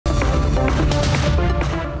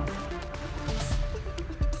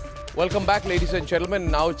Welcome back, ladies and gentlemen.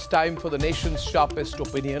 Now it's time for the nation's sharpest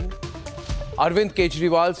opinion. Arvind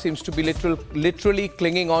Kejriwal seems to be literally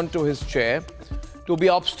clinging on to his chair. To be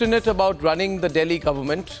obstinate about running the Delhi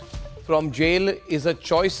government from jail is a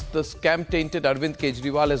choice the scam-tainted Arvind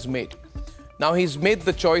Kejriwal has made. Now, he's made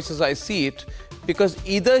the choice, as I see it, because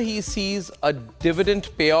either he sees a dividend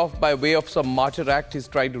payoff by way of some martyr act he's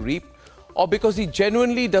trying to reap, or because he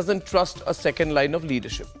genuinely doesn't trust a second line of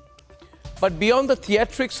leadership. But beyond the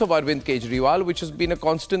theatrics of Arvind Kejriwal, which has been a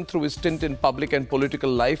constant through his stint in public and political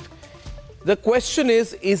life, the question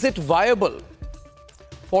is it viable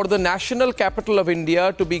for the national capital of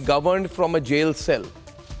India to be governed from a jail cell?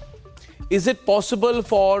 Is it possible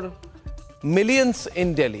for millions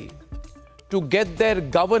in Delhi to get their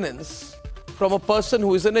governance from a person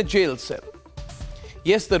who is in a jail cell?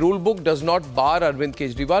 Yes, the rule book does not bar Arvind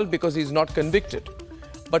Kejriwal because he is not convicted.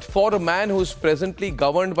 But for a man who is presently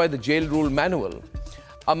governed by the jail rule manual,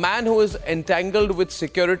 a man who is entangled with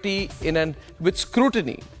security with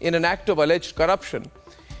scrutiny in an act of alleged corruption,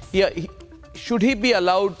 should he be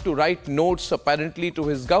allowed to write notes apparently to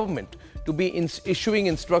his government, to be issuing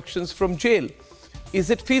instructions from jail? Is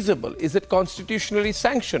it feasible? Is it constitutionally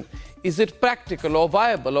sanctioned? Is it practical or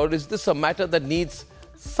viable? Or is this a matter that needs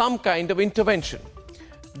some kind of intervention?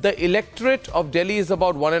 The electorate of Delhi is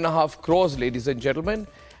about 1.5 crores, ladies and gentlemen,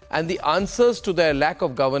 and the answers to their lack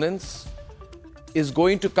of governance is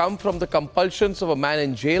going to come from the compulsions of a man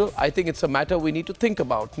in jail. I think it's a matter we need to think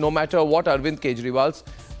about, no matter what Arvind Kejriwal's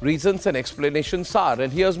reasons and explanations are.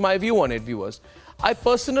 And here's my view on it, viewers. I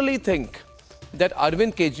personally think that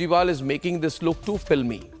Arvind Kejriwal is making this look too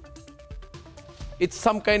filmy. It's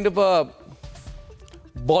some kind of a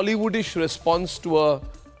Bollywoodish response to a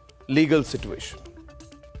legal situation.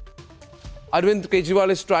 Arvind Kejriwal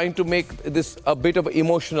is trying to make this a bit of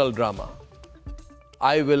emotional drama.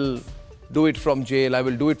 I will do it from jail, I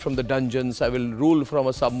will do it from the dungeons, I will rule from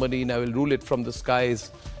a submarine, I will rule it from the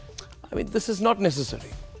skies. I mean, this is not necessary.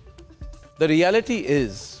 The reality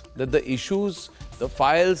is that the issues, the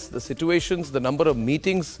files, the situations, the number of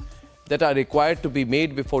meetings that are required to be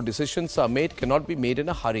made before decisions are made cannot be made in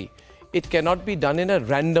a hurry. It cannot be done in a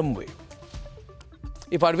random way.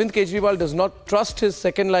 If Arvind Kejriwal does not trust his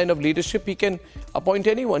second line of leadership, he can appoint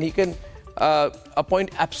anyone. He can appoint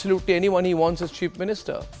absolutely anyone he wants as Chief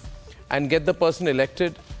Minister and get the person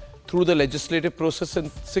elected through the legislative process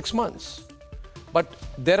in 6 months. But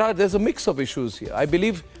there's a mix of issues here. I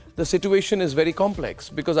believe the situation is very complex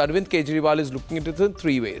because Arvind Kejriwal is looking at it in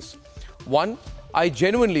 3 ways. One, I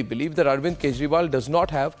genuinely believe that Arvind Kejriwal does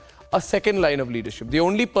not have a second line of leadership. The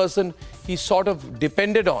only person he sort of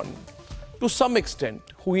depended on, to some extent,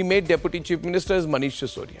 who he made Deputy Chief Minister is Manish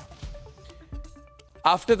Sisodia.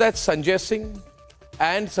 After that, Sanjay Singh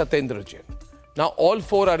and Satyendra Jain. Now, all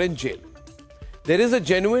 4 are in jail. There is a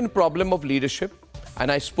genuine problem of leadership,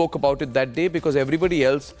 and I spoke about it that day because everybody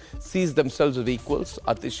else sees themselves as equals.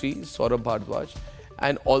 Atishi, Saurabh Bhardwaj,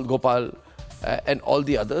 and all Gopal, and all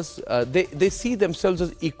the others, they see themselves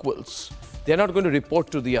as equals. They are not going to report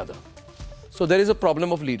to the other. So there is a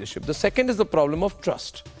problem of leadership. The second is the problem of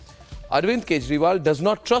trust. Arvind Kejriwal does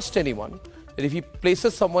not trust anyone that if he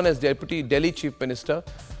places someone as Deputy Delhi Chief Minister,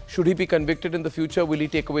 should he be convicted in the future, will he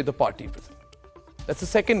take away the party with him? That's the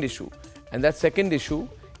second issue. And that second issue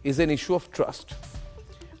is an issue of trust.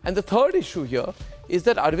 And the third issue here is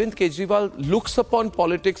that Arvind Kejriwal looks upon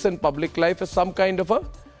politics and public life as some kind of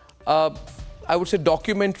a, I would say,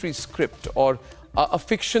 documentary script or a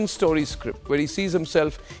fiction story script where he sees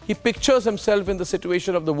himself, he pictures himself in the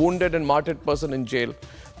situation of the wounded and martyred person in jail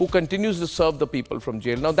who continues to serve the people from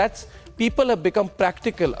jail. Now people have become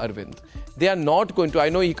practical, Arvind. They are not going to, I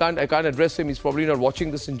know I can't address him, he's probably not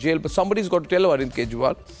watching this in jail, but somebody's got to tell Arvind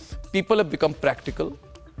Kejriwal, people have become practical.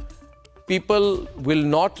 People will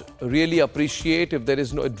not really appreciate if there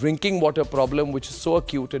is no drinking water problem, which is so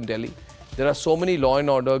acute in Delhi. There are so many law and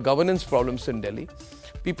order governance problems in Delhi.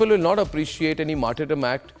 People will not appreciate any martyrdom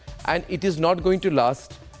act, and it is not going to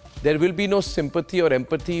last. There will be no sympathy or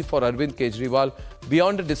empathy for Arvind Kejriwal.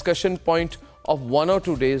 Beyond a discussion point of 1 or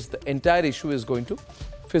 2 days, the entire issue is going to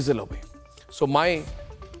fizzle away. So my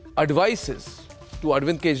advice is to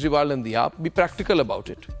Arvind Kejriwal and the AAP, be practical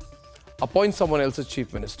about it. Appoint someone else as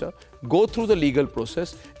Chief Minister. Go through the legal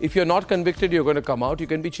process. If you're not convicted, you're going to come out. You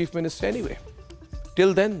can be Chief Minister anyway.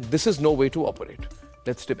 Till then, this is no way to operate.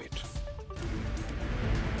 Let's debate.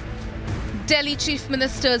 Delhi Chief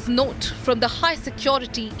Minister's note from the high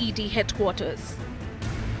security ED headquarters.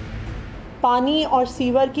 पानी और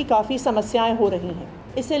sewer की काफ़ी समस्याएं हो रही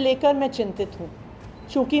हैं। इसे लेकर मैं चिंतित हूँ।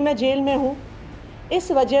 चूँकि मैं जेल में हूँ,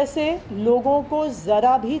 इस वजह से लोगों को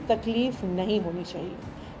ज़रा भी तकलीफ नहीं होनी चाहिए।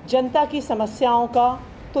 जनता की समस्याओं का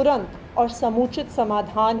तुरंत और समुचित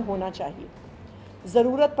समाधान होना चाहिए।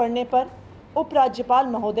 ज़रूरत पड़ने पर उपराज्यपाल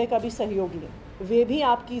महोदय का भी सहयोग लें, वे भी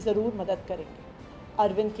आपकी ज़रूर मदद करेंगे।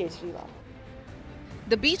 Arvind Kejriwal.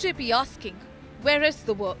 The BJP asking, where is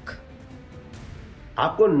the work?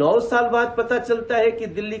 आपको 9 साल बाद पता चलता है कि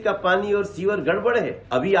दिल्ली का पानी और सीवर गड़बड़ है।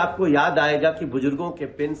 अभी आपको याद आएगा कि बुजुर्गों के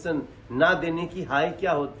पेंशन ना देने की हाय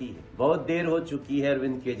क्या होती है। बहुत देर हो चुकी है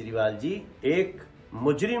अरविंद केजरीवाल जी। एक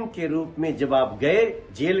मुजरिम के रूप में जब आप गए,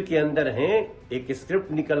 जेल के अंदर हैं, एक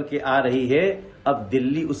स्क्रिप्ट निकल के आ रही है, अब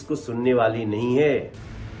दिल्ली उसको सुनने वाली नहीं है।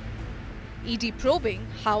 ED probing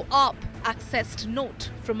how AAP accessed note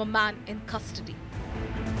from a man in custody.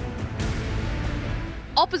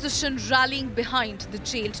 Opposition rallying behind the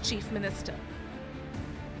jailed Chief Minister.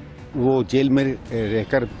 वो जेल में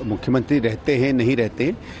रहकर मुख्यमंत्री रहते हैं नहीं रहते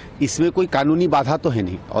हैं, इसमें कोई कानूनी बाधा तो है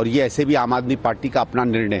नहीं, और ये ऐसे भी आम आदमी पार्टी का अपना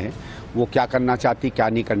निर्णय है, वो क्या करना चाहती क्या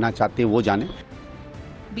नहीं करना चाहती वो जाने।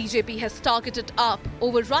 BJP has targeted AAP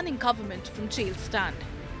over running government from jail stand.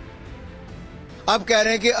 अब कह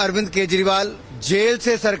रहे हैं कि अरविंद केजरीवाल जेल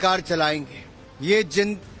से सरकार चलाएंगे। ये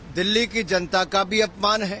दिल्ली की जनता का भी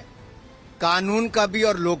अपमान है, कानून का भी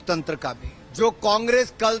और लोकतंत्र का भी। जो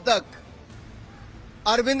कांग्रेस कल तक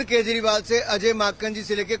अरविंद केजरीवाल से, अजय माकन जी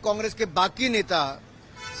से लेकर कांग्रेस के बाकी नेता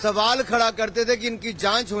सवाल खड़ा करते थे कि इनकी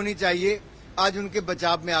जांच होनी चाहिए, आज उनके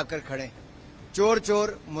बचाव में आकर खड़े। चोर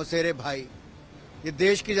चोर मुसेरे भाई, ये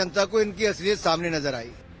देश की जनता को इनकी असलियत सामने नजर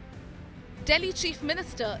आई। Delhi Chief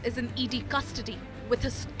Minister is in ED custody with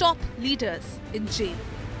his top leaders in jail.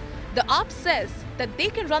 The AAP says that they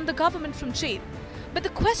can run the government from jail. But the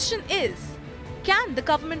question is, can the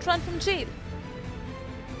government run from jail?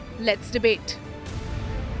 Let's debate.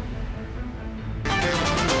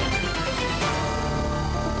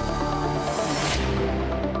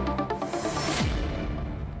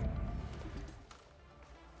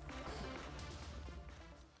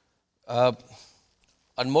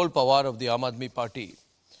 Anmol Pawar of the Aam Aadmi Party,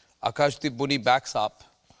 Akashdeep Buni backs up,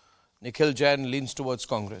 Nikhil Jain leans towards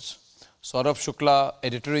Congress, Saurabh Shukla,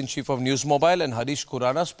 Editor-in-Chief of News Mobile, and Harish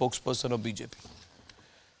Khurana, spokesperson of BJP.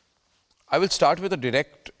 I will start with a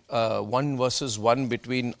direct one versus one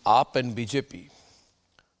between AAP and BJP.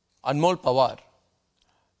 Anmol Pawar,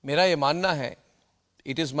 मेरा ये मानना है,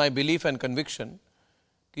 it is my belief and conviction,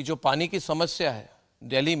 कि जो पानी की समस्या है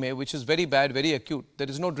Delhi में, which is very bad, very acute. There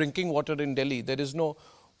is no drinking water in Delhi. There is no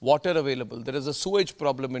water available. There is a sewage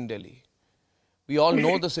problem in Delhi. We all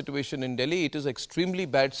know the situation in Delhi. It is an extremely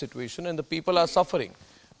bad situation and the people are suffering.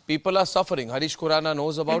 People are suffering. Harish Khurana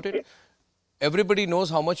knows about it. Everybody knows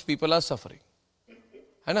how much people are suffering.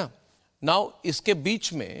 है ना? Now, इसके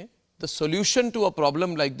बीच में, the solution to a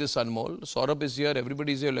problem like this, Anmol, Saurabh is here,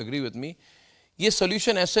 everybody is here, will agree with me. ये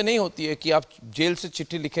solution ऐसे नहीं होती है कि आप जेल से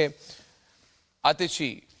चिट्ठी लिखे,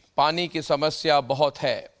 आतिशी, पानी की समस्या बहुत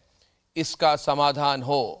है, इसका समाधान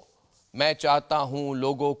हो, मैं चाहता हूं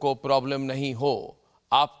लोगों को प्रॉब्लम नहीं हो,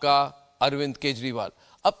 आपका अरविंद केजरीवाल।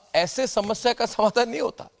 अब ऐसे समस्या का समाधान नहीं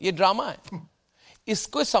होता, ये ड्रामा है।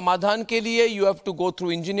 इसको समाधान के लिए you have to go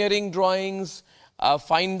through engineering drawings,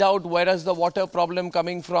 find out where is the water problem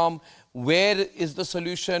coming from, where is the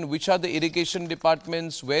solution, which are the irrigation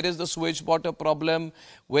departments, where is the sewage water problem,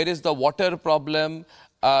 where is the water problem,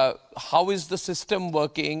 how is the system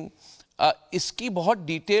working. इसकी बहुत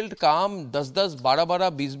detailed काम 10-10, 12-12,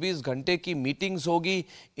 20-20 घंटे की meetings होगी,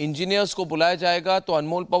 engineers को बुलाया जाएगा। तो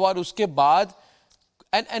अनमोल पवार उसके बाद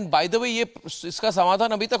एंड बाय द वे ये इसका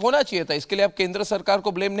समाधान अभी तक होना चाहिए था, इसके लिए आप केंद्र सरकार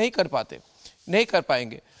को ब्लेम नहीं कर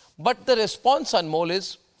पाएंगे। But the response Anmol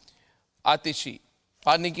is, आतिशी,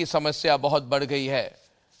 पानी की समस्या बहुत बढ़ गई है,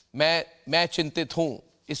 मैं चिंतित हूं,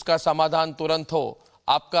 इसका समाधान तुरंत हो,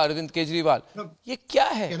 आपका अरविंद केजरीवाल। ये क्या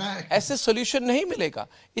है? ऐसे सॉल्यूशन नहीं मिलेगा।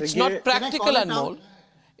 It's not practical Anmol,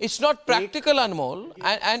 it's not practical Anmol,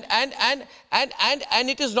 and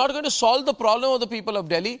it is not going to solve the problem of the people of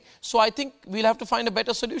Delhi. So I think we'll have to find a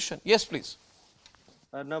better solution. Yes, please.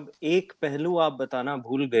 Arnab, एक पहलू आप बताना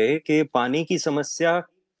भूल गए कि पानी की समस्या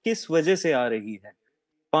किस वजह से आ रही है।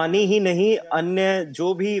 पानी ही नहीं, अन्य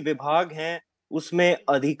जो भी विभाग हैं उसमें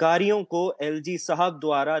अधिकारियों को एलजी साहब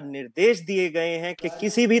द्वारा निर्देश दिए गए हैं कि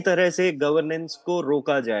किसी भी तरह से गवर्नेंस को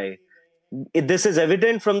रोका जाए। This is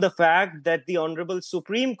evident from the fact that the Honorable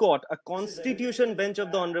Supreme Court, a constitution bench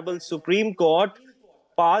of the Honorable Supreme Court,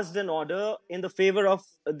 passed an order in the favor of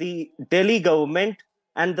the Delhi government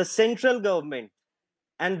and the central government,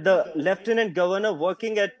 and the Lieutenant Governor,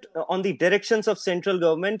 working on the directions of central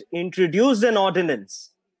government, introduced an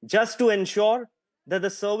ordinance just to ensure that the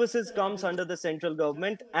services comes under the central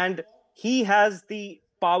government, and he has the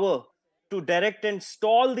power to direct and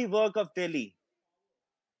stall the work of Delhi.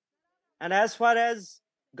 And as far as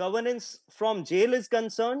governance from jail is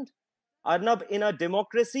concerned, Arnab, in a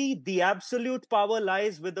democracy, the absolute power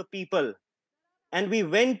lies with the people. And we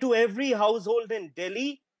went to every household in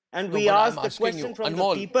Delhi and No, we but I'm asked the asking you, question from the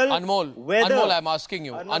Anmol, people Anmol, whether Anmol, I'm asking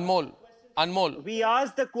you, Arnab, Anmol, we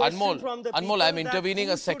asked the question Anmol, from the Anmol, people I'm that intervening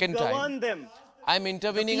who a should second time. govern them. I'm The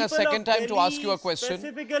intervening a people second of time to ask you Delhi a question.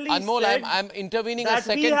 specifically Anmol, said I'm intervening a that we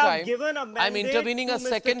second have time. given a I'm mandate intervening to a Mr.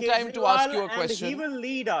 second time to ask Kejriwal you a and he question. will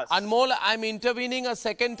lead us. Anmol, I'm intervening a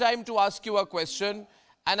second time to ask you a question,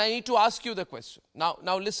 and I need to ask you the question.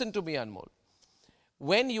 Now listen to me, Anmol.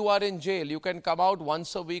 When you are in jail, you can come out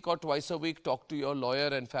once a week or twice a week, talk to your lawyer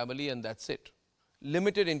and family, and that's it.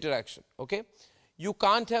 Limited interaction, okay? You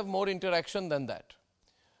can't have more interaction than that.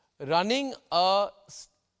 Running a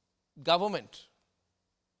government,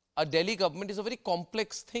 a Delhi government, is a very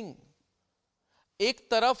complex thing. Ek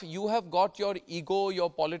taraf, you have got your ego, your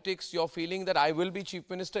politics, your feeling that I will be chief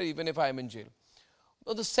minister even if I am in jail.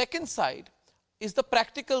 Now, the second side is the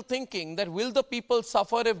practical thinking that will the people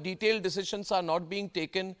suffer if detailed decisions are not being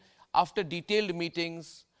taken after detailed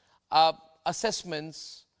meetings,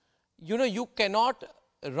 assessments. You know, you cannot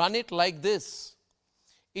run it like this.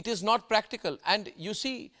 It is not practical. And you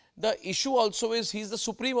see, the issue also is he's the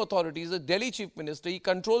supreme authority, he's the Delhi chief minister, he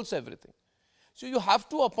controls everything. So you have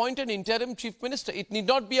to appoint an interim chief minister. It need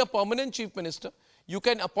not be a permanent chief minister. You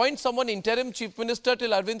can appoint someone interim chief minister till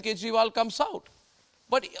Arvind Kejriwal comes out.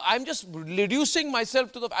 But I'm just reducing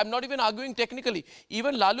myself to the, I'm not even arguing technically.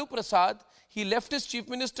 Even Lalu Prasad, he left his chief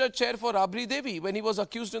minister chair for Rabri Devi when he was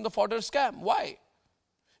accused in the fodder scam. Why?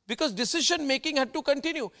 Because decision making had to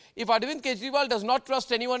continue. If Arvind Kejriwal does not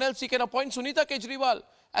trust anyone else, he can appoint Sunita Kejriwal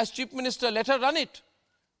as chief minister, let her run it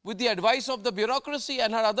with the advice of the bureaucracy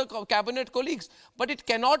and her other cabinet colleagues. But it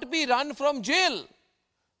cannot be run from jail.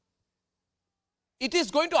 It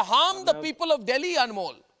is going to harm the people of Delhi,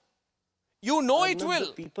 Anmol. You know it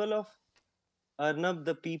will. Arnab,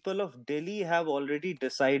 the people of Delhi have already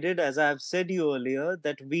decided, as I have said you earlier,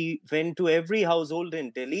 that we went to every household in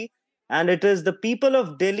Delhi, and it is the people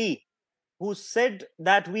of Delhi who said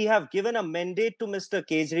that we have given a mandate to Mr.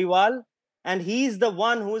 Kejriwal, and he is the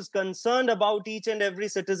one who is concerned about each and every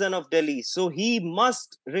citizen of Delhi. So he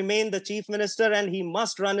must remain the chief minister and he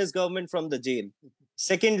must run his government from the jail.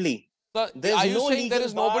 Secondly, are you saying there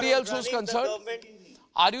is nobody else who's concerned?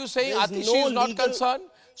 Are you saying Atishi is not concerned?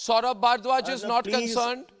 Saurabh Bhardwaj is not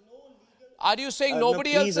concerned? Are you saying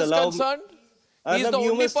nobody else is concerned? He is the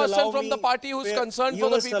only person from the party who is concerned for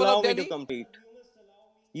the people of Delhi?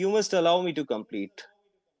 You must allow me to complete.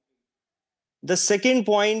 The second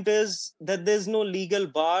point is that there's no legal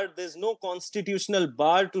bar, there's no constitutional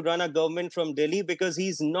bar to run a government from Delhi because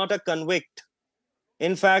he's not a convict.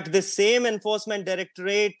 In fact, the same enforcement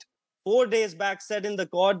directorate 4 days back said in the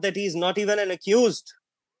court that he's not even an accused.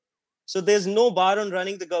 So there's no bar on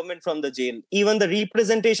running the government from the jail. Even the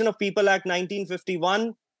Representation of People Act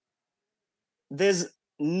 1951, there's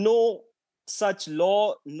no such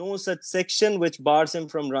law, no such section which bars him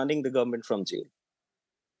from running the government from jail.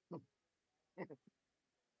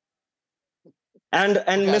 And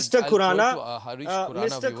okay, Mr. Khurana,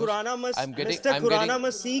 Mr. Khurana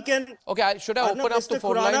must seek an... Okay, should I open up the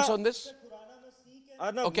phone lines on this?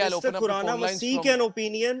 Okay, I'll open up the phone lines. Seek an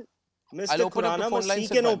opinion. Mr. Khurana must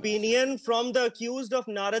seek an opinion from the accused of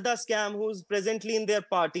Narada scam who is presently in their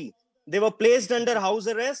party. They were placed under house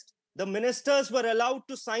arrest. The ministers were allowed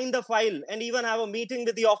to sign the file and even have a meeting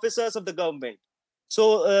with the officers of the government.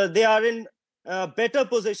 So they are in a better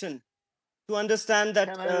position to understand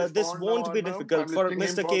that this won't be difficult for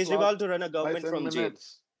Mr. Kejriwal to run a government from jail.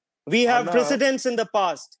 We have precedents in the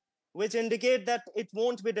past which indicate that it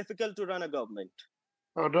won't be difficult to run a government.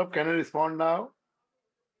 Arnab, can I respond now?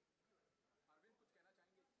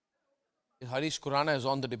 Harish Khurana is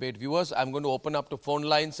on the debate. Viewers, I'm going to open up to phone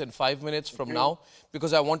lines in 5 minutes from now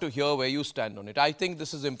because I want to hear where you stand on it. I think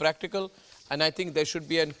this is impractical and I think there should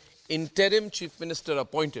be an interim chief minister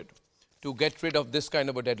appointed to get rid of this kind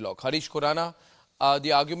of a deadlock. Harish Khurana,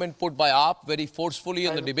 the argument put by AAP very forcefully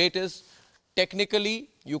in the debate is technically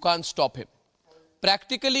you can't stop him.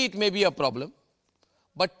 Practically it may be a problem,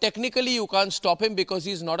 but technically you can't stop him because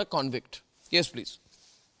he's not a convict. Yes, please.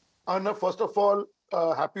 Arnab, first of all,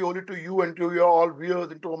 happy Holi to you and to your all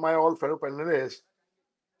viewers and to my all fellow panelists.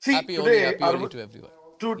 See, happy Holi to everyone.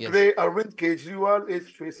 Today, Arvind Kejriwal is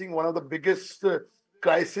facing one of the biggest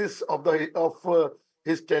crises of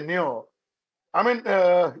his tenure. I mean,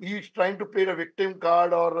 he's trying to play a victim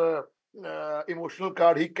card or emotional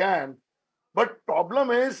card. He can, but problem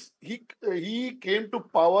is he came to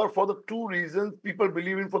power for the two reasons people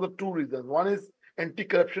believe in. For the two reasons, one is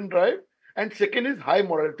anti-corruption drive, and second is high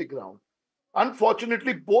morality ground.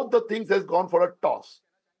 Unfortunately, both the things has gone for a toss.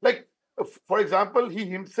 Like, for example, he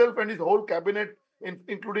himself and his whole cabinet,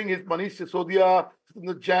 including his Manish Sisodia,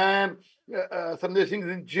 Jan, Sanjay Singh is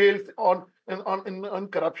in jail on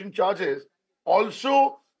corruption charges.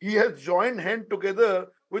 Also, he has joined hand together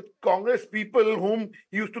with Congress people whom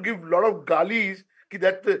he used to give a lot of galis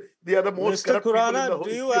that they are the most Mr. corrupt people in the Khurana, whole.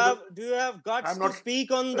 do you have guts I'm to not speak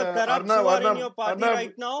on the corrupts Arnab, who are in Arnab, your party Arnab,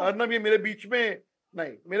 right now? Arnab, ये मेरे बीच में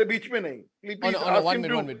नहीं, मेरे बीच में नहीं. Please Oh, no, ask one him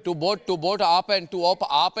minute, to. 1 minute. To both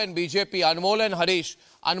AAP and BJP, Anmol and Harish ji,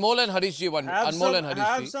 Anmol and Harish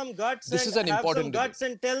have ji. some guts. This is an important debate.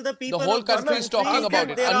 And tell the people The whole of this country is talking country about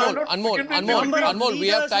that it. there are Anmol, we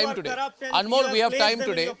have time today. Anmol, we have time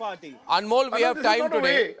today. Anmol, we have time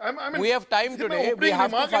today. We have time today. We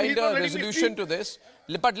have to find a resolution to this.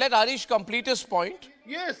 But let Harish complete his point.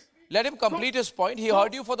 Yes. Let him complete his point. He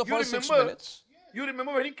heard you for the first 6 minutes. You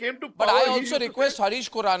remember when he came to power? But I also request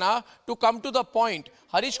Harish Khurana to come to the point.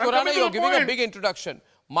 Harish Khurana, you are giving a big introduction.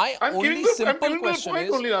 My only simple question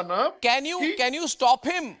is, can you stop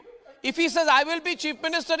him? If he says, I will be Chief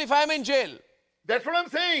Minister if I am in jail. That's what I'm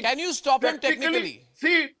saying. Can you stop him technically?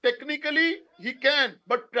 See, technically he can,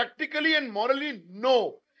 but practically and morally,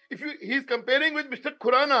 no. If he's comparing with Mr.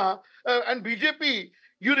 Khurana and BJP,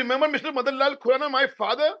 you remember Mr. Madan Lal Khurana, my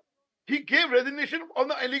father? He gave resignation on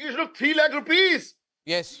the allegation of 3 lakh rupees.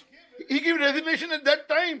 Yes. He gave resignation at that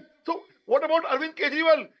time. So what about Arvind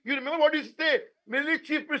Kejriwal? You remember what he said? मेरे लिए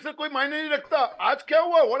Chief Minister कोई मायने नहीं रखता. आज क्या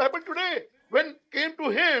हुआ? What happened today? When came to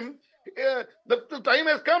him, the time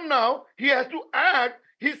has come now. He has to act.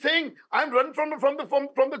 He's saying, "I'm run from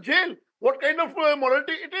the jail." What kind of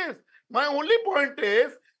morality it is? My only point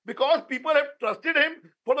is, because people have trusted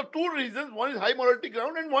him for the 2 reasons. One is high morality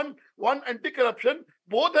ground and one anti-corruption.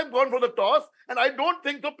 Both have gone for the toss, and I don't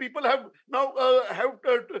think so. People have now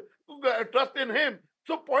trust in him.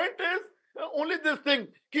 So point is only this thing.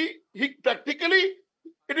 He practically,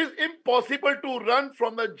 it is impossible to run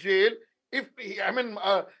from the jail. If he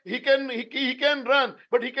can run,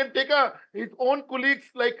 but he can take his own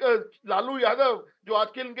colleagues like Lalu Yadav, जो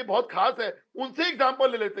आजकल इनके बहुत खास है, उनसे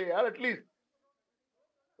example ले लेते हैं यार एटलीस्ट.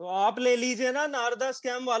 तो आप ले लीजिए ना नारदा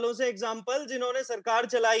स्कैम वालों से एग्जांपल, जिन्होंने सरकार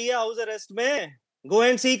चलाई है हाउस अरेस्ट में. Go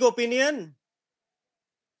and seek opinion.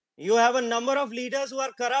 You have a number of leaders who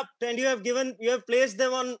are corrupt, and you have placed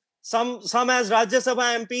them on some as Rajya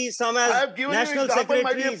Sabha MPs, some as national secretaries.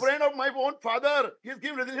 My dear friend of my own father, he's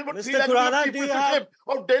given resignation for 3 Mr. Khurana, Chief Ministership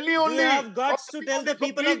of Delhi only. Do you have guts to tell the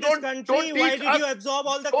people of this country why did you absorb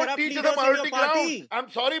all the corrupt leaders in your party?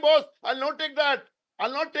 I'm sorry, boss. I'll not take that.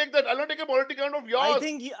 I'll not take a morality ground of yours. I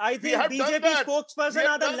think BJP spokesperson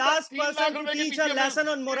are the last person to teach a lesson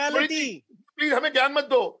on morality. Please, हमें ज्ञान मत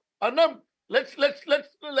दो. Arnab, let's take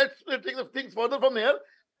the things further from here.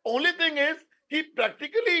 Only thing is, he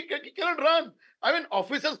practically cannot run. I mean,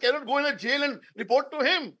 officers cannot go in a jail and report to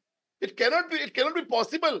him. It cannot be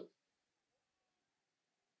possible.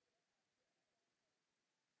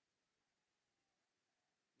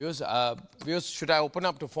 Viewers, should I open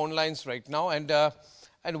up to phone lines right now? And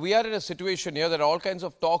we are in a situation here. There are all kinds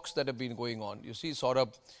of talks that have been going on. You see,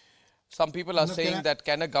 Saurabh, some people are saying that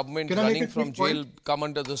can a government running from jail come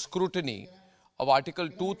under the scrutiny of Article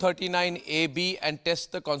 239AB and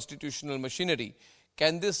test the constitutional machinery?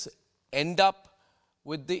 Can this end up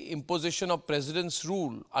with the imposition of President's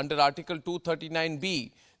rule under Article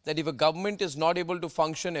 239B, that if a government is not able to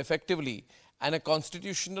function effectively and a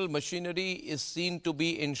constitutional machinery is seen to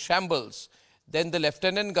be in shambles, then the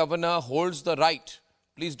Lieutenant Governor holds the right,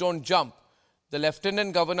 please don't jump, the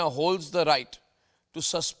Lieutenant Governor holds the right to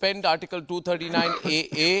suspend Article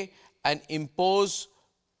 239AA and impose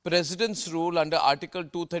President's rule under Article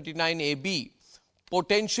 239AB,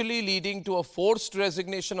 potentially leading to a forced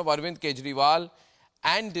resignation of Arvind Kejriwal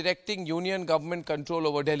and directing union government control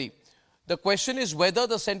over Delhi. The question is whether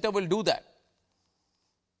the centre will do that.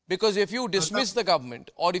 Because if you dismiss the government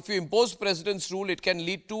or if you impose President's rule, it can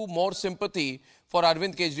lead to more sympathy for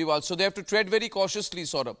Arvind Kejriwal. So they have to tread very cautiously,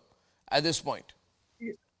 Saurabh, at this point.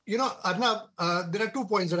 You know, Arnab, there are 2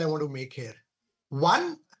 points that I want to make here.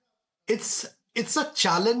 One, it's a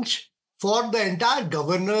challenge for the entire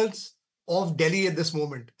governance of Delhi at this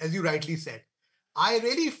moment, as you rightly said. I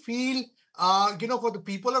really feel, for the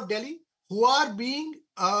people of Delhi who are being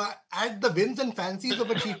at the whims and fancies of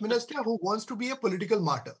a chief minister who wants to be a political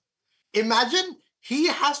martyr. Imagine he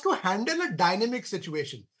has to handle a dynamic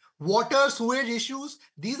situation. Water, sewage issues,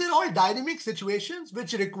 these are all dynamic situations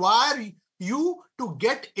which require you to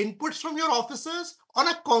get inputs from your officers on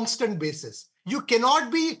a constant basis. You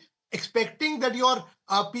cannot be expecting that your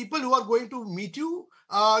people who are going to meet you,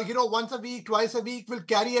 once a week, twice a week will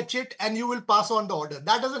carry a chit and you will pass on the order.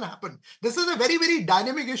 That doesn't happen. This is a very, very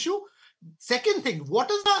dynamic issue. Second thing,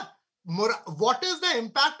 what is the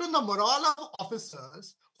impact on the morale of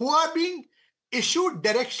officers who are being issued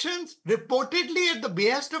directions reportedly at the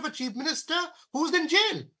behest of a chief minister who's in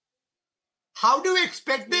jail? How do you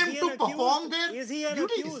expect them to perform their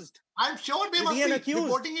duties? I'm sure they must be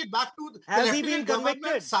reporting it back to the lieutenant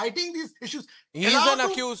government, citing these issues. He is an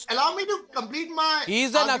accused. Allow me to complete my He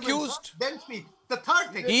is an accused. Then speak. The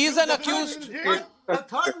third thing. He is an accused. The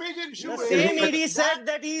third major issue The is same ED said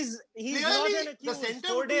that he's clearly not an the accused. center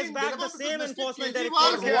 4 days being back, the delivered same to Mr. enforcement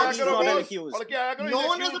Kejriwal director said he's not an accused. no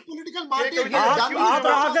one has a political martyr. आप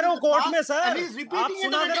रहा करो court में sir. And he's repeating आप it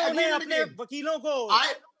सुना करो again उन्हें and अपने again. वकीलों को.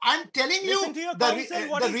 I'm telling you, Listen to your the counsel,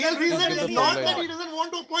 what he real said reason before is the not court. that he doesn't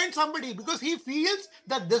want to appoint somebody, because he feels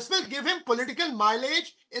that this will give him political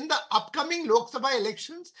mileage in the upcoming Lok Sabha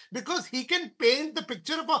elections, because he can paint the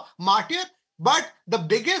picture of a martyr. But the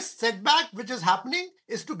biggest setback which is happening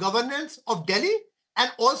is to governance of Delhi.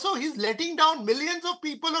 And also he's letting down millions of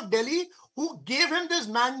people of Delhi who gave him this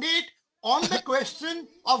mandate on the question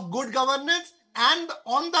of good governance and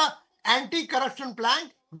on the anti-corruption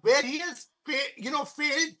plank, where he has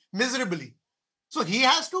failed miserably. So he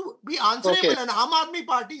has to be answerable. Okay. And Aam Aadmi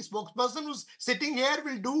Party spokesperson who's sitting here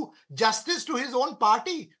will do justice to his own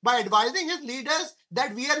party by advising his leaders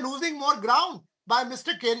that we are losing more ground by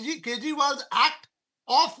Mr. Kejriwal's act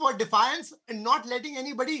of defiance and not letting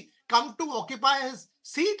anybody come to occupy his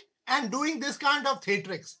seat and doing this kind of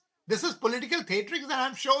theatrics. This is political theatrics, and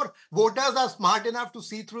I'm sure voters are smart enough to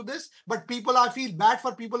see through this. But I feel bad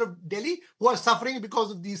for people of Delhi who are suffering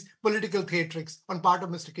because of these political theatrics on part of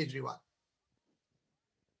Mr. Kejriwal.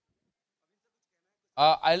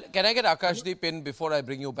 Can I get Akashdeep in before I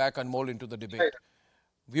bring you back, Anmol, into the debate?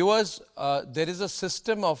 Viewers, there is a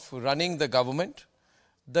system of running the government.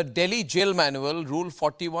 The Delhi Jail Manual, Rule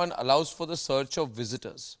 41, allows for the search of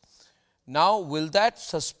visitors. Now, will that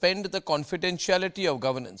suspend the confidentiality of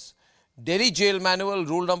governance? Delhi Jail Manual,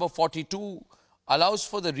 Rule number 42, allows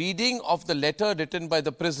for the reading of the letter written by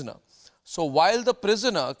the prisoner. So, while the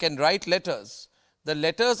prisoner can write letters, the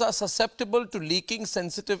letters are susceptible to leaking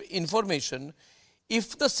sensitive information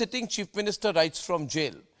if the sitting Chief Minister writes from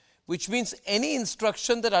jail, which means any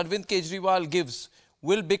instruction that Arvind Kejriwal gives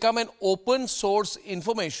will become an open source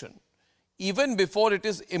information even before it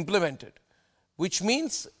is implemented, which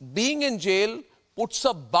means being in jail puts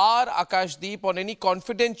a bar, Akashdeep, on any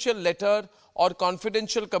confidential letter or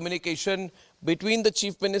confidential communication between the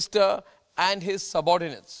Chief Minister and his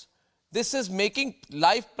subordinates. This is making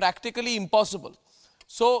life practically impossible.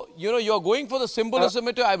 So, you're going for the symbolism.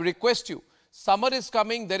 I request you. Summer is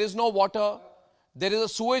coming, there is no water, there is a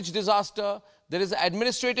sewage disaster, there is an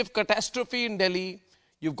administrative catastrophe in Delhi.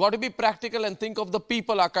 You've got to be practical and think of the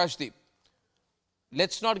people, Akashdeep.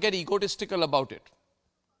 Let's not get egotistical about it.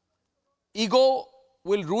 Ego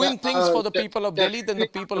will ruin things for the people of Delhi, then the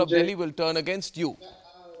people of Delhi will turn against you.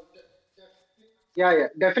 Yeah,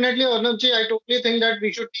 definitely, Arnabji. I totally think that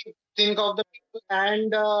we should think of the people.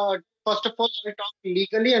 And first of all, I will talk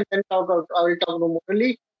legally and then I will talk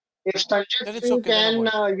morally. If Sanjay Singh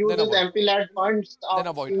can use his MP-led funds and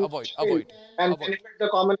benefit the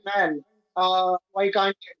common man, why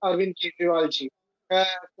can't Arvind Kejriwal ji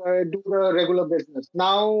do the regular business?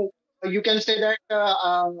 Now, you can say that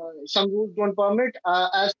some rules don't permit.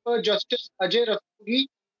 As per Justice Ajay Rastogi,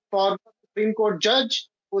 former Supreme Court judge,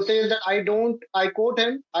 who says that I quote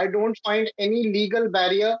him, I don't find any legal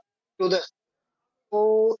barrier to this.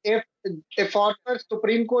 So if a former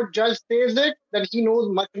Supreme Court judge says it, then he knows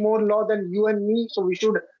much more law than you and me, so we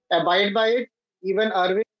should abide by it. Even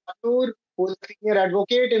Arvind Kejriwal, who is a senior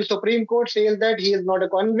advocate in Supreme Court, says that he is not a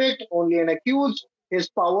convict, only an accused. His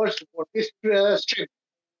powers would be strict.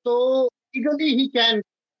 So legally he can.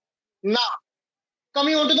 Now,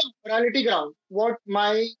 coming on to the morality ground, what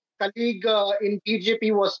my colleague in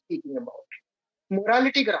BJP was speaking about.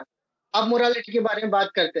 Morality ground. अब morality के बारे में बात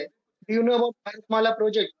करते हैं. Do you know about Bharatmala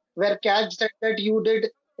project, where CAG said that you did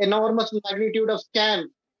enormous magnitude of scam?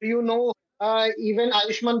 Do you know even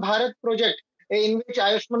Ayushman Bharat project, in which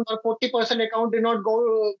Ayushman 40% account did not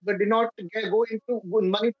go into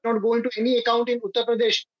money did not go into any account in Uttar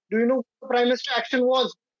Pradesh? Do you know what the Prime Minister action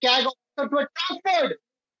was? CAG officer were transferred.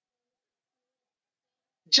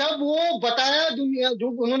 जब वो बताया जो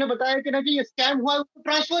उन्होंने बताया कि ना कि ये स्कैम हुआ है उसको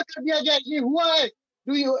ट्रांसफर कर दिया गया ये हुआ है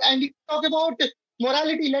do you and you talk about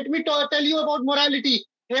morality let me tell you about morality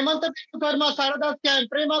Hemant Karma Sarada scam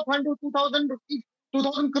Prema Khandu 2000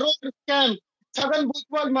 crore scam Sagan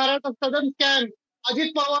Bhujbal Maratha Southern scam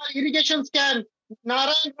Ajit Pawar irrigation scam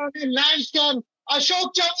Narayan Rane land scam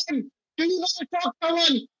Ashok Chavan do you know Ashok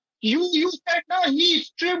Chavan you said no he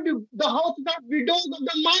stripped the house of widows of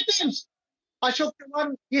the martyrs Ashok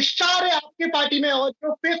Chauhan, ये सारे आपके party में, और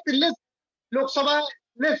जो fifth list Lok Sabha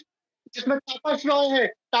list जिसमें तापस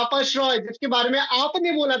रॉय जिसके बारे में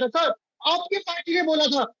आपने बोला था सर, आपकी पार्टी ने बोला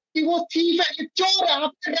था कि वो थीफ है, ये चोर है,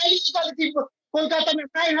 आपने रैली निकाली थी कोलकाता में,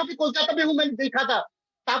 मैं यहाँ पे कोलकाता में हूँ, मैंने देखा था।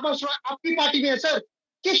 तापस रॉय आपकी पार्टी में है सर।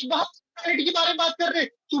 किस बात के बारे में बात कर रहे हैं?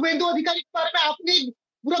 शुभेंदु अधिकारी के बारे में आपने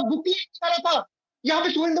पूरा बुकलेट निकाला था। यहाँ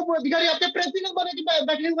पे शुभेंदु अधिकारी आपके प्रेसिडेंट बने के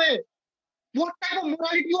बैठे हुए हैं। What type of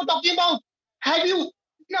morality you are talking about? Have you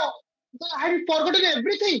forgotten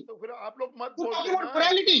everything? तो फिर आप लोग मत You're बोलते talking about ना,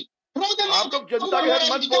 morality. Throw them आप out. लोग जनता के हर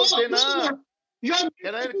मत बोलते ना। You are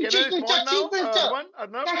Can I respond now,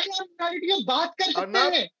 Arnab? कैसे morality की बात कर सकते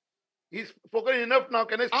Arnab, हैं? he's spoken enough now.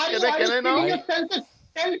 Can I Are you now? feeling yourself?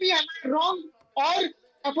 Tell me, am I wrong or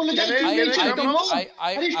apologize Can I- to me? can I come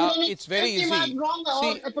Wrong. it's very Tell me easy. I'm wrong or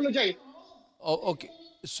See- apologize. Oh, okay.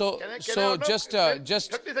 So, Can I just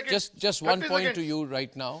 30 seconds. just one 30 point seconds. to you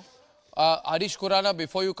right now. Harish Khurana,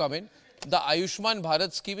 before you come in, the Ayushman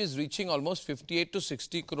Bharat scheme is reaching almost 58 to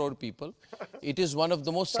 60 crore people. It is one of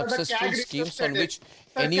the most Sir, the successful CAG schemes on registered which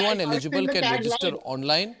Sir, anyone CAG eligible the can CAG register live.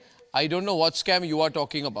 online. I don't know what scam you are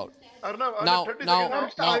talking about. Arnab, Now, 30 now,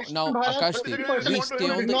 seconds now, Bharat, Akashdeep, 30 we seconds. stay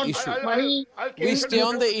on the issue. I'll We keep stay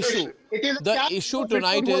on the 30 issue. It is a The CAG issue report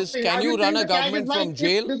tonight was is, saying. can Are you you run saying a the CAG is government lying? from If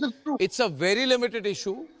jail? this is true. It's a very limited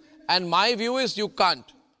issue. And my view is you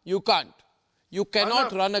can't. You can't. You cannot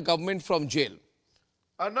Arnab. run a government from jail.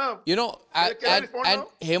 Arnab, You know, Can I respond and now?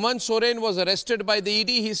 Hemant Soren was arrested by the ED,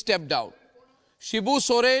 he stepped down. Shibu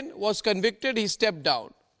Soren was convicted, he stepped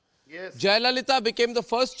down. yes. Jayalalitha became the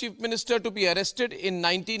first chief minister to be arrested in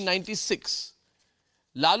 1996.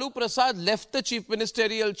 Lalu Prasad left the chief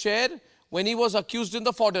ministerial chair when he was accused in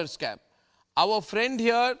the fodder scam. Our friend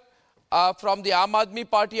here from the Aam Aadmi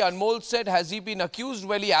Party, Anmol, said, has he been accused?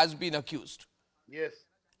 Well, he has been accused. Yes.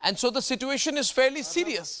 And so the situation is fairly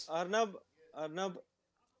serious. Arnab,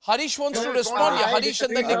 Harish wants Can to I respond. respond? Yeah, Harish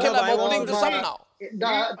and then disagree. Nikhil, I'm I opening want this to up say- now.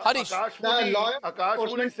 Harish.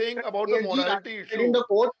 Akash is saying about the morality in issue. the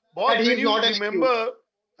court Boss, that he when is you not an remember,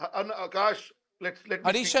 Akash, let me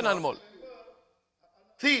Harish speak and now. Anmol.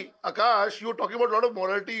 See, Akash, you were talking about a lot of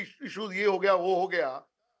morality issues. Ye ho gaya, wo ho gaya.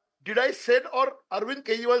 Did I said or Arvind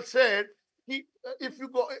Kejriwal said, कि if you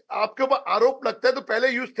go, आपके ऊपर आरोप लगता है तो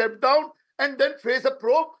पहले you step down and then face a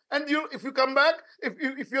probe and you if you come back,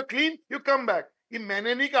 if you're clean, you come back. ये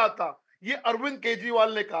मैंने नहीं कहा था. ये अरविंद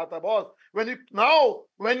केजरीवाल ने कहा था, boss. When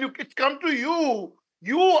it's come to you,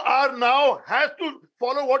 you are now has to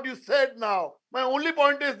follow what you said now. My only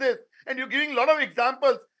point is this, and you're giving a lot of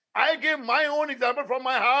examples. I gave my own example from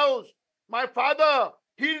my house. My father,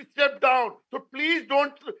 he stepped down. So please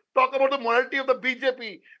don't talk about the morality of the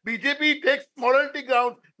BJP. BJP takes morality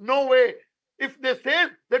grounds. No way. If they say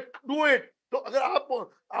that do it, तो अगर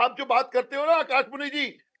आप जो बात करते हो ना आकाश मुनि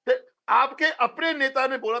जी, आपके अपने नेता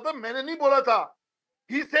ने बोला था, मैंने नहीं बोला था.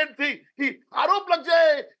 He said कि आरोप लग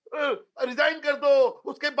जाए, रिजाइन कर दो,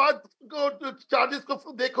 उसके बाद चार्जेस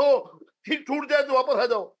को देखो, ठीक छूट जाए तो वापस आ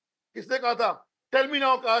जाओ. किसने कहा था? Tell me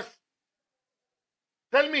now, Akash.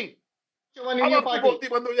 Tell me. अब आपकी बोलती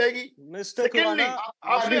बंद हो जाएगी. Mr. Secondly, Khurana,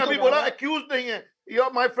 आपने अभी बोला accused नहीं है.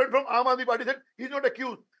 My friend from Aam Aadmi Party said he's not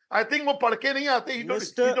accused. I think वो पढ़ के नहीं आते. He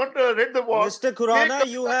don't read the word. Mr. Khurana,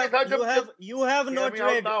 you have not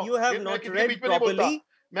read properly.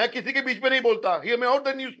 मैं किसी के बीच में नहीं बोलता. Hear me out,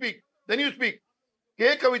 then you speak.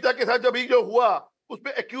 के कविता के साथ जब ये जो हुआ,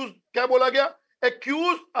 उसमें accused क्या बोला गया?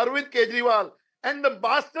 Accused Arvind Kejriwal and the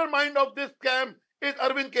mastermind of this scam is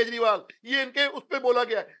Arvind Kejriwal. ये इनके उस पे बोला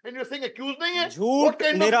गया. And you're saying accused नहीं है? What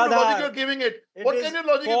kind of logic you're giving it? What kind of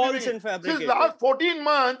logic you're giving it? Since last 14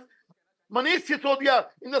 months, Manish Sisodia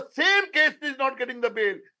in the same case is not getting the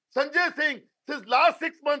bail. Sanjay Singh, since last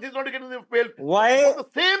 6 months he's not getting the bail.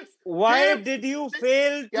 Why did you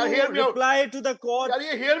fail to reply to the court? यार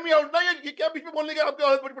ये hear me out ना, ये क्या बीच में बोलने की आपकी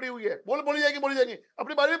आदत पड़ी हुई है. बोली जाएगी.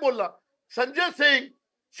 अपनी बारे में बोलना. Sanjay Singh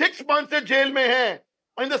 6 months से जेल में है.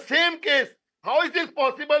 In the same case, how is this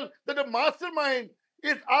possible that the mastermind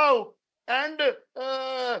is out and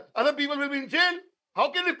other people will be in jail? How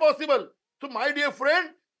can it be possible? So my dear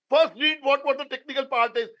friend, first read what the technical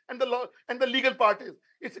part is and the law and the legal part is.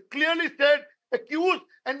 It's clearly said accused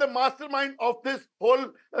and the mastermind of this whole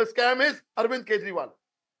scam is Arvind Kejriwal.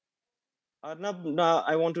 Arnab,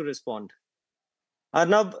 I want to respond.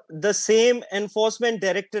 Arnab, the same enforcement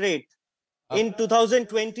directorate in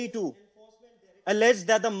 2022 alleged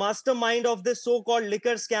that the mastermind of this so-called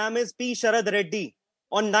liquor scam is P. Sharad Reddy.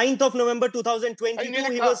 On 9th of November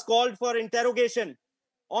 2022, he was called for interrogation.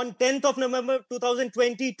 On 10th of November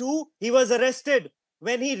 2022, he was arrested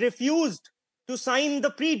when he refused to sign the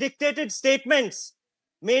pre-dictated statements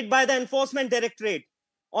made by the Enforcement Directorate.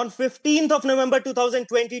 On 15th of November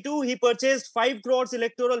 2022, he purchased 5 crores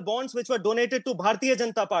electoral bonds which were donated to Bharatiya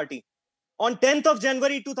Janata Party. On 10th of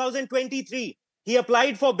January 2023, he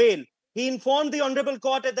applied for bail. He informed the Honorable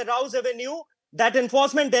Court at the Rouse Avenue that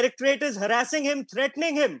Enforcement Directorate is harassing him,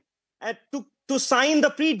 threatening him to sign the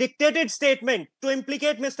pre-dictated statement to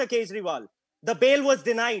implicate Mr. Kejriwal. The bail was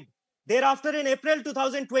denied. Thereafter, in April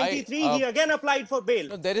 2023, he again applied for bail.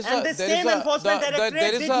 No, and the same Enforcement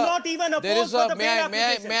Directorate did not even oppose for the bail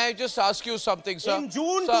application. May I just ask you something, sir? In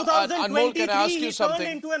June sir, 2023, Anmol, can I ask you he something? turned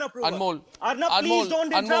into an approval. Anmol, Arnab, please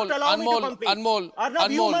don't interrupt. Allow me to complete.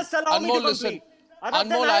 Arnab, you must allow me to complete. Listen.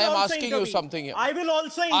 Anmol, I am asking you something here. I will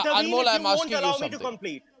also intervene Anmol, if you won't allow me to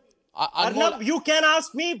complete. Arnab, you can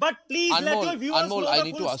ask me, but please let your viewers know I the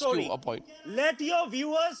need full to ask story. you a point. Let your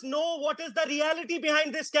viewers know what is the reality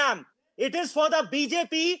behind this scam. It is for the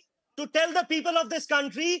BJP to tell the people of this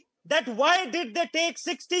country that why did they take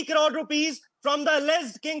 60 crore rupees from the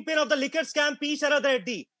alleged kingpin of the liquor scam P. Sharad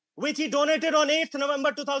Reddy, which he donated on 8th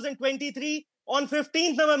November 2023, on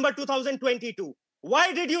 15th November 2022.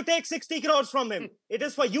 Why did you take 60 crores from him? It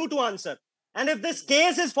is for you to answer. And if this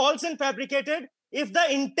case is false and fabricated, if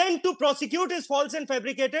the intent to prosecute is false and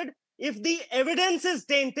fabricated, if the evidence is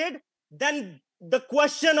tainted, then the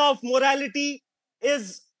question of morality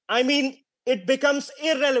is, it becomes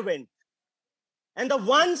irrelevant. And the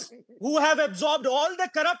ones who have absorbed all the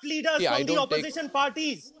corrupt leaders from the opposition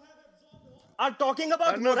parties are talking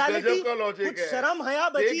about morality. कुछ शर्म हया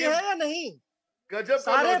बची है या नहीं?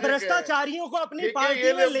 सारे भ्रष्टाचारियों को अपनी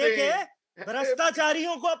पार्टी में लेके,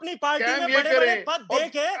 भ्रष्टाचारियों को अपनी पार्टी में बड़े-बड़े पद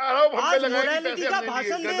देके आज मोरालिटी का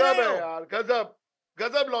भाषण दे रहे हो।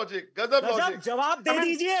 गजब लॉजिक, गजब लॉजिक। जवाब दे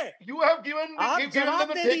दीजिए। You have given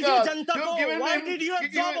जवाब दे दीजिए जनता को। Why did you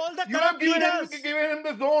absorb all the corrupt leaders? given him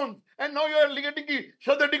the zones and now you are alleging कि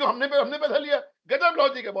शरद रेड्डी को हमने पैसा लिया। गजब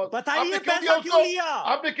लॉजिक है बहुत। बताइए पैसा क्यों लिया?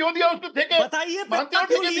 आपने क्यों दिया उसको ठेके? बताइए पैसा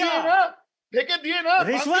क्यों लिया? ठेके दिए ना?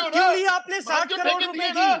 रिश्वत क्यों लिया आपने 60 करोड़ रुपए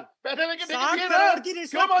की? पैसे लेके ठेके 60 दिए ना? करोड़ की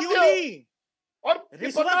रिश्वत क्यों ली? और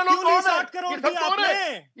रिश्वत क्यों ली 60 करोड़ की आपने?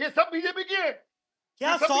 ये सब बीजेपी की है।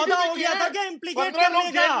 क्या सौदा हो गया था क्या इम्प्लीकेट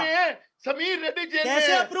करने का? समीर रेड्डी जेल में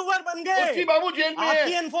कैसे अप्रूवर बन गए? उसी बाबू जेल में है।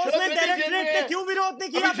 आपकी एनफोर्समेंट डायरेक्टरेट ने क्यों विरोध नहीं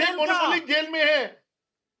किया? अभिषेक मोनोपोलिक जेल में है।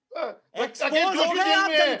 एक्सपोज हो गए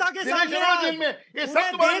आप जनता के सामने आज। जेल में ये पूरे सब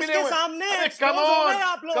तुम्हारे देश मिले के हुए सामने हैं। एक्सपोज हो गए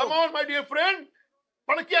आप लोग। Come on my dear friend,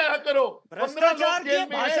 पढ़ के आया करो। भ्रष्टाचार के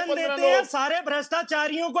भाषण देते हैं सारे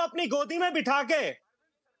भ्रष्टाचारियों को अपनी गोदी में बिठा के।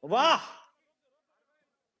 वाह,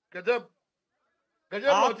 गजब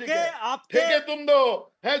आपके ठेके तुम दो,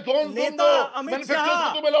 है जोन तुम दो, अमित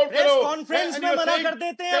शाह तुम अलाउड करो। कॉन्फ्रेंस में मना कर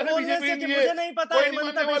देते हैं बोलने से कि मुझे नहीं पता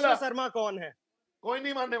हेमंत बिश्व शर्मा कौन है। कोई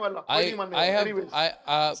नहीं मानने वाला।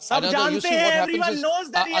 सब जानते हैं, everyone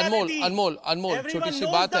knows the reality. Anmol, छोटी सी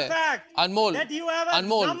बात है। Anmol,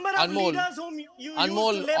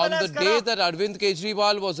 on the day that Arvind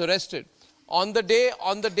Kejriwal was arrested, on the day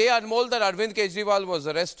Anmol that Arvind Kejriwal was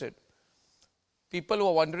arrested, people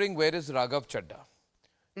were wondering where is Raghav Chadha.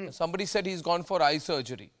 Somebody said he's gone for eye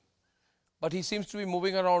surgery, but he seems to be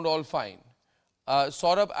moving around all fine.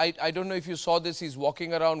 Saurabh, I don't know if you saw this, he's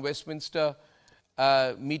walking around Westminster,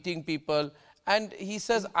 meeting people, and he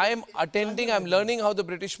says, I'm learning how the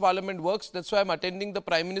British Parliament works, that's why I'm attending the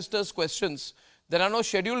Prime Minister's questions. There are no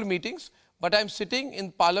scheduled meetings, but I'm sitting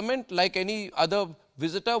in Parliament like any other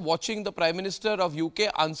visitor watching the Prime Minister of UK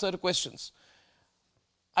answer questions.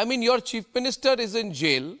 I mean, your Chief Minister is in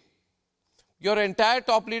jail, your entire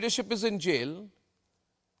top leadership is in jail,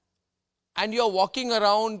 and you're walking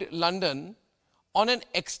around London on an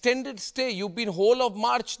extended stay. You've been whole of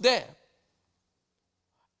March there.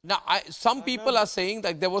 Now, some people are saying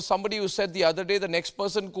that there was somebody who said the other day the next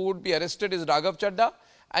person who would be arrested is Raghav Chadha,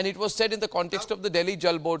 and it was said in the context of the Delhi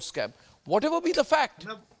Jal Board scam. Whatever be the fact,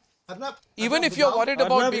 even if you're worried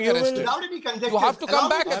about being arrested, you have to come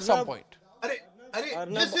back at some point.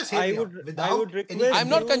 I'm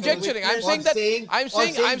not conjecturing. I'm saying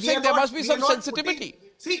there must be some sensitivity.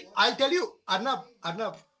 See, I'll tell you, Arnab,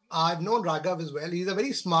 I've known Raghav as well. He's a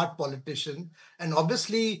very smart politician, and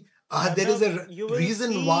obviously there is a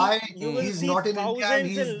reason why he's not in India and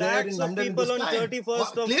he's there in London this time.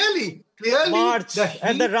 Clearly, March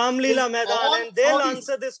at the Ramlila Maidan, and they'll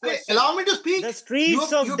answer this question. Allow me to speak. The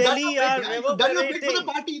streets of Delhi are reverberating for the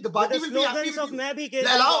party. The party will be happy of Main Bhi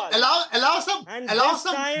allow some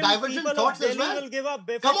divergent thoughts as well.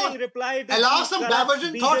 Come on, allow some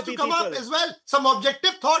divergent thoughts to come up as well. Some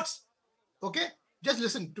objective thoughts. Okay, just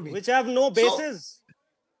listen to me. Which have no basis.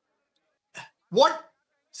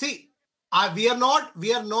 See, we are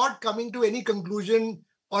not coming to any conclusion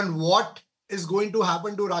on what is going to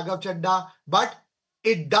happen to Raghav Chadha, but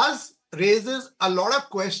it does raises a lot of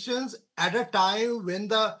questions at a time when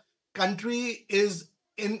the country is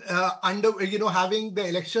in having the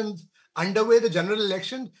elections underway, the general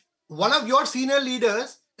election. One of your senior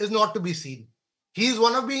leaders is not to be seen. He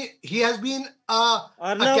has been a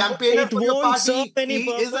Arnab, campaigner it for your won't serve party. any He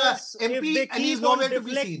is a purpose if MP they and he's keep on nowhere to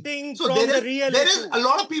be seen. deflecting So from the real there is issue. a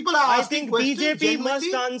lot of people are I asking think questions BJP must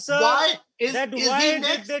genuinely. answer Why is that he why did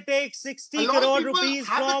next? they take A 60 lot of crore people rupees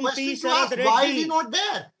have the from question P. to Sharad ask, why is he Reddy? not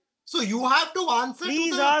there? So you have to answer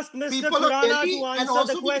Please to the ask Mr. people of Khurana Delhi to and answer the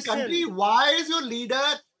also to the country. question. Why is your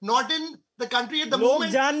leader not in the country at the लोग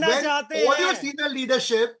moment जानना when चाहते all your हैं. senior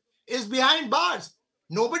leadership is behind bars?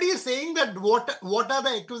 Nobody is saying that what are the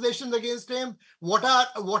accusations against him,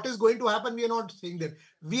 what is going to happen. We are not saying that.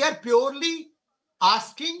 We are purely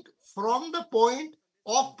asking from the point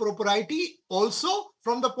of propriety, also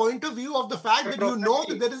from the point of view of the fact that you know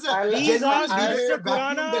that there is a Please genuine ask Mr. leadership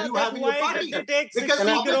vacuum that Khurana you that have in your why did party. they take Because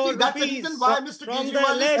 60 obviously crore that's the reason rupees why Mr. from the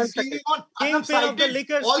Kejriwal is alleged bringing on. Arnab kingpin of the cited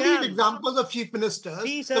liquor all these scam, examples of chief ministers.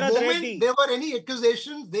 P. The Sharad moment Reddy. there were any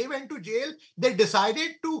accusations, they went to jail. They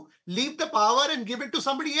decided to leave the power and give it to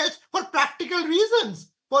somebody else for practical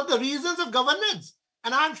reasons, for the reasons of governance.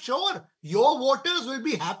 And I'm sure your voters will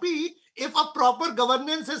be happy if a proper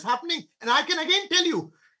governance is happening. And I can again tell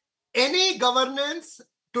you, any governance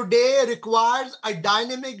today requires a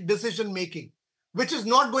dynamic decision making, which is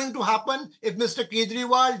not going to happen if Mr.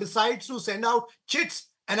 Kejriwal decides to send out chits.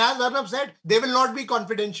 And as Arnab said, they will not be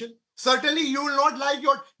confidential. Certainly, you will not like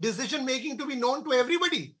your decision making to be known to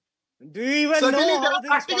everybody. Do you even Certainly, know there how are things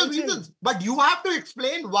practical function? reasons, but you have to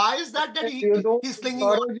explain why is that he's clinging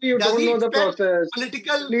on. You Does don't he know the expect process.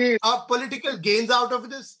 Please. political gains out of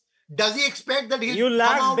this? Does he expect that he'll You come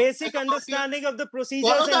lack out basic as a party? understanding of the procedures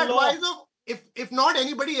Follow the and law. advice of, if not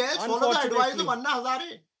anybody else, follow the advice of Unfortunately. Anna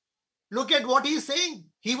Hazare. Look at what he's saying.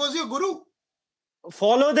 He was your guru.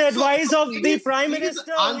 Follow the advice So of the Prime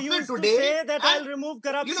Minister who answer used to today say that I'll and, remove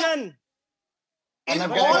corruption. In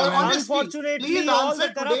But all honesty, unfortunately, please all the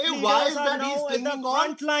answer corrupt today why leaders is are that he's now at the clinging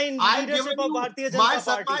on. frontline I've leadership given of you Bharatiya my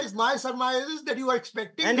Janata Party. surmise is that you are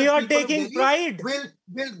expecting And that you are people of taking Delhi pride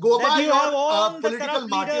will go that by you your have all the political corrupt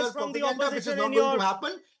leaders martyrs from the propaganda, which is opposition not in going to your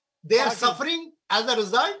happen. They are party. suffering as a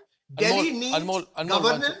result. Delhi needs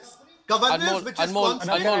governance, which is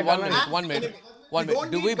constant. One minute.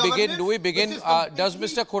 Do we begin? Does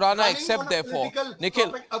Mr. Khurana accept? Therefore,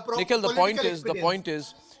 Nikhil, the point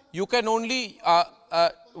is, you can only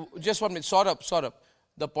just 1 minute. Saurabh.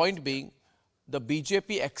 The point being, the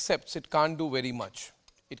BJP accepts it can't do very much.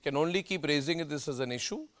 It can only keep raising this as an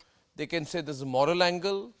issue. They can say there's a moral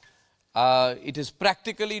angle. It is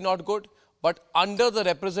practically not good. But under the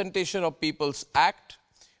Representation of People's Act,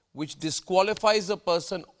 which disqualifies a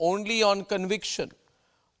person only on conviction,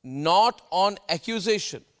 not on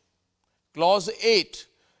accusation, Clause 8,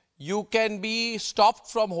 you can be stopped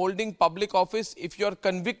from holding public office if you are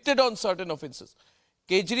convicted on certain offences.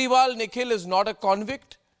 Kejriwal, Nikhil, is not a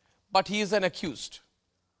convict, but he is an accused.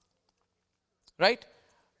 Right?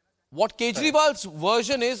 What Kejriwal's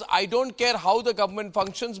version is, I don't care how the government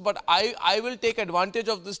functions, but I will take advantage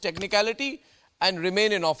of this technicality and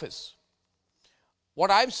remain in office.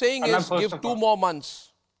 What I'm saying is, give 2 more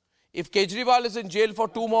months. If Kejriwal is in jail for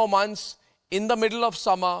 2 more months, in the middle of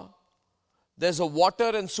summer, there's a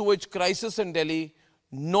water and sewage crisis in Delhi,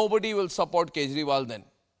 nobody will support Kejriwal then.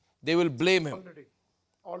 They will blame him.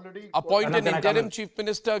 Appoint an interim chief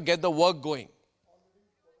minister, get the work going.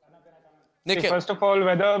 See, first of all,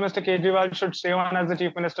 whether Mr. Kejriwal should stay on as the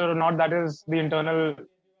chief minister or not, that is the internal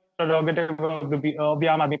prerogative of the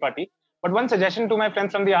Aam Aadmi Party. But one suggestion to my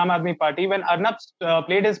friends from the Aam Aadmi Party, when Arnab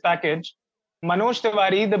played his package, Manoj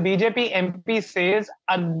Tiwari, the BJP MP, says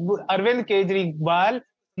Arvind Kejriwal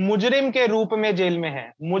मुजरिम के रूप में jail में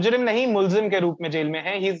है, मुजरिम नहीं मुलजिम के रूप में जेल में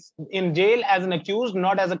है. He's in jail as an accused,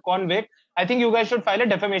 not as a convict. I think you guys should file a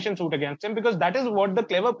defamation suit against him, because that is what the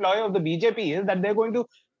clever ploy of the BJP is, that they're going to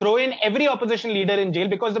throw in every opposition leader in jail,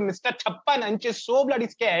 because the Mr. Chappan Anch is so bloody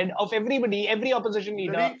scared of everybody, every opposition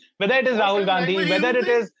leader, whether it is Rahul Gandhi, whether it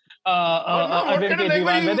is Arvind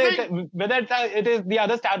Kejriwal, whether it is the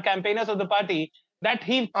other star campaigners of the party, that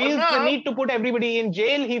he feels the need to put everybody in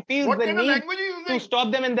jail. He feels the need to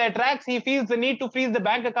stop them in their tracks. He feels the need to freeze the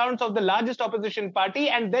bank accounts of the largest opposition party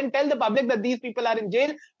and then tell the public that these people are in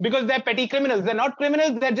jail because they're petty criminals. They're not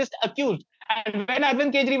criminals, they're just accused. And when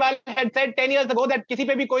Arvind Kejriwal had said 10 years ago that किसी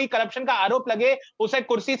पे भी कोई corruption का आरोप लगे, उसे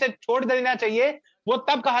कुर्सी से छोड़ देना चाहिए, वो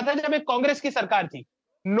तब कहा था जब एक कांग्रेस की सरकार थी.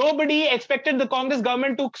 Nobody expected the Congress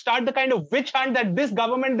government to start the kind of witch hunt that this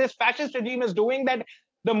government, this fascist regime is doing, that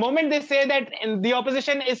The moment they say that the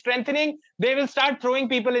opposition is strengthening, they will start throwing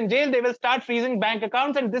people in jail. They will start freezing bank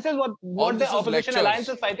accounts, and this is what the opposition alliance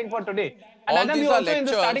is fighting for today. And All Arnab, these you are also in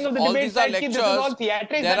the starting of the debate said that this is all theatrics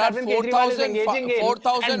There that are Arvind Kejriwal is engaging in,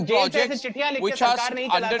 4,000 and jail से ऐसे projects चिट्ठियां लिख के which are सरकार नहीं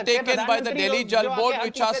चला सकते. undertaken by the Delhi Jal Board,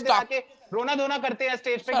 which are stuck. रोना धोना करते हैं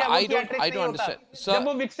स्टेज पे, Sir, क्या वो I don't theatrics नहीं होता? understand. Sir, जब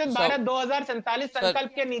वो विकसित भारत 2047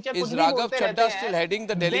 संकल्प के नीचे is कुछ भी Raghav बोलते रहते Chadha still हैं, heading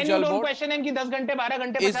the Delhi then you Jal don't Board? question him कि 10 घंटे 12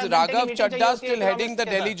 घंटे 50 Is घंटे की Raghav meeting चाहिए Chadha होती है still heading the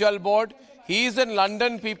economics के Delhi साथ. Jal Board? He is in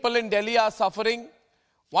London. People in Delhi are suffering.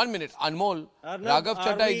 1 minute, Anmol. Raghav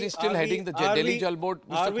Chadha, is he still heading the Delhi Jal Board,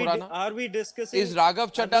 Mr. Khurana? Are we discussing? Is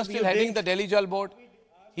Raghav Chadha still heading the Delhi Jal Board?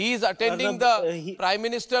 He is attending the Prime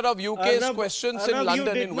Minister of UK's questions in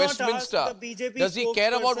London, in Westminster. Does he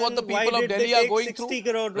care about what the people of Delhi are going through?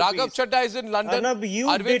 Raghav Chadha is in London.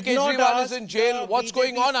 Arvind Kejriwal is in jail. What's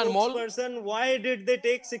going on, Anmol? Why did they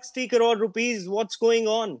take 60 crore rupees? What's going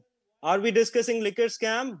on? Are we discussing liquor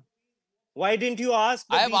scam? Why didn't you ask?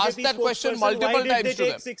 I have asked that question multiple times to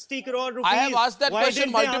them. 60 crore rupees? I have asked that question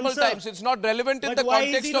multiple times. It's not relevant in the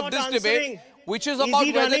context of this debate, which is about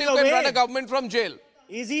whether you can run a government from jail.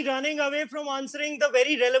 Is he running away from answering the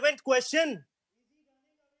very relevant question,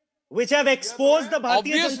 which have exposed the Bharatiya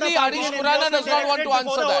Obviously, Janata Party Harish and Khurana does not want to answer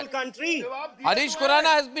the whole that. country? Harish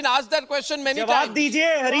Khurana has been asked that question many जवाब times. दीजिए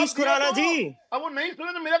हरीश खुराना जी. अब वो नहीं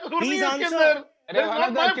सुने तो मेरा कसूर नहीं Please है इसके answer. अंदर. अरे one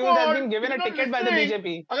of the accused has been given a He's not ticket by the listening.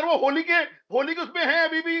 BJP. अगर वो होली के उसमें है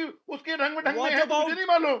अभी भी उसके ढंग में What है तो about- मुझे नहीं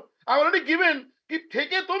मालूम. I already given कि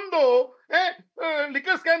ठेके तुम दो,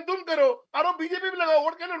 लिकर स्कैम तुम करो, और बीजेपी भी लगाओ.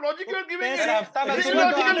 What kind of logic you are giving? पैसे- हफ्ता पैसे वसूली तो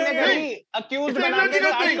illogical आपने नहीं. करी, accused It's बना के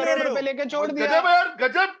illogical 60 thing. करोड़ रुपए लेके छोड़ दिया. गजब है यार,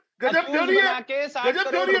 गजब Accused थ्योरी है. बना के 60 गजब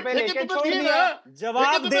करोड़ थ्योरी है. रुपए ठेके लेके तो छोड़ दिए दिया. ना.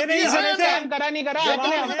 जवाब दे नहीं आपने सकते. स्कैम करा नहीं करा,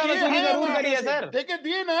 आपने हफ्ता वसूली जरूर करी है सर. ठेके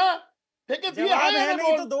दिए ना. ठेके दिए. जवाब हाय है ना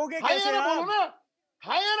नहीं तो बोल. दोगे हाय कैसे ना बोलो आप? ना.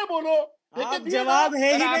 हाय ना बोलो. ठेके आप दिए जवाब ना.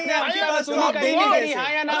 है ही सर, नहीं आपने आपके हफ्ता पास, तो वसूली आप करी देंगे नहीं करी, कैसे?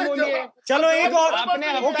 हाँ या ना अरे बोलिए. चलो एक और आपने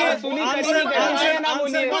हफ्ता Okay, वसूली answer- करी नहीं करी, हाँ या ना answer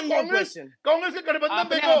बोलिए. one more question. कांग्रेस के गठबंधन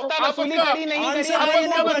आपने देखो. हफ्ता वसूली करी नहीं करी, Answer हाँ one या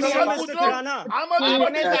ना more बोलिए. question, सवाल Mr. पूछो. Khurana. आम आदमी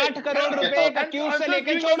आपने पार्टी 60 करोड़ रुपए एक accused से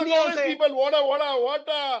लेके छोड़ दिया उसे. people.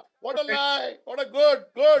 What a lie. What a good,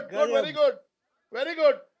 very good, very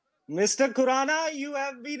good. Mr. Khurana, you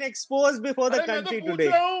have been exposed before the अरे मैं तो country पूछ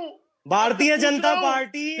today. रहा हूँ. भारतीय पूछ जनता रहा हूँ.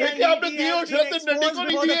 पार्टी देखिए आपने दिए और शरद रेड्डी को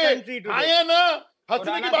नहीं दिए. आया ना.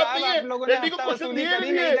 हंसने की बात नहीं है. आप लोगों ने रेड्डी को हफ्ता क्वेश्चन वसूली दिए करी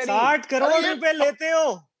नहीं नहीं है. करी. 60 करोड़ अरे ये- रुपए लेते हो.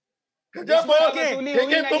 जब बोल के वसूली ठेके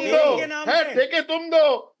हुई तुम नहीं दो. के नाम है पे. ठेके तुम दो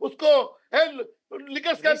उसको. है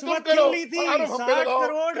लिकर स्कैम तुम रिश्वत करो. क्यों ली थी? और हम पे 60 लगाओ.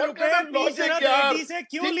 करोड़ What रुपए kind of पी logic शरद यार? रेड्डी से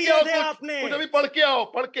क्यों सीख लिए के आओ थे कुछ. आपने? कुछ अभी पढ़ के आओ.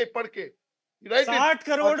 पढ़ के. Right? 60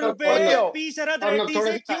 करोड़ और- रुपए और- पी शरद और रेड्डी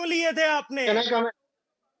थोड़े से सा- क्यों लिए थे आपने? Can I comment?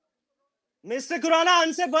 Mr. Khurana,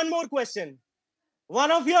 answer one more question.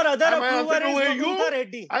 One of your other Am I approver is answering to Govt you?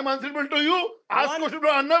 Reddy. I'm answerable to you. Ask One- question to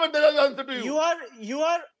Arnab and then I'll answer to you. You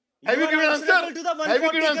are Have you given answer? answerable to the Have you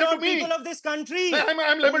 140 given answer to crore me? people of this country. I'm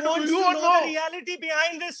liable who to wants you to or know no? the reality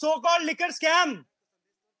behind this so-called liquor scam.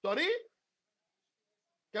 Sorry?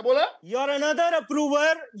 क्या बोला? You're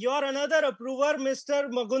another approver, Mr.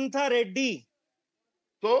 Maguntha Reddy.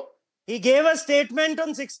 So, He gave a statement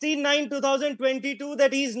on 16/9/2022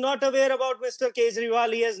 that he is not aware about Mr.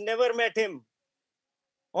 Kejriwal. He has never met him.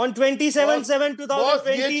 On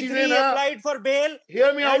 27/7/2023, चीजें he ना- applied for bail.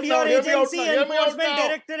 hear me out And your now. Hear me out agency, now. Hear me out Enforcement now.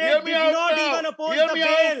 Directorate, Hear me did out not now. even oppose Hear the me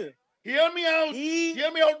bail. out. Hear me out. He- Hear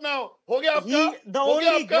me out now. हो गया आपका? The हो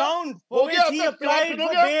गया only आपका? ground हो for which गया he आपका? applied जवाब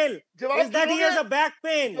for सुनोगे? bail जवाब is that he सुनोगे? has a back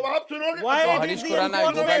pain. जवाब सुनोगे? Why No, did Harish the Khurana, I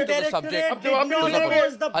go back Enforcement to the subject. Directorate अब जवाब did not नहीं सुनोगे?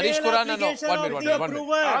 oppose the Harish bail Khurana, no. application One of minute, the one minute.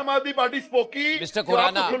 approver? आम आदमी party spooky. Mr. जवाब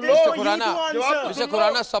Khurana, तो सुन It low. is Mr. for you Khurana. to जवाब तो answer. Mr. सुन लो.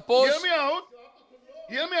 Khurana, suppose- Hear me out.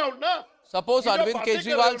 Hear me out ना. Suppose ये जो Arvind बातें कर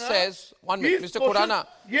Kejriwal रहे हो ना, says, one minute, these Mr. Khurana,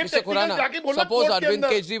 questions- ये Mr. technical Khurana, जाके बोलना suppose कोर्ट के Arvind अंदर.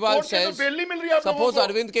 Kejriwal कोर्ट के अंदर says, बेल नहीं मिल रही आप लोगों suppose को.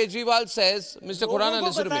 Arvind Kejriwal says, Mr. Khurana, लोगों को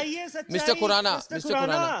listen to me. बताइए सच्चाई, Mr. Khurana, Mr. Mr.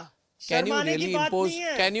 Khurana, can you शर्माने की really बात impose, नहीं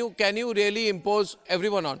है. can you really impose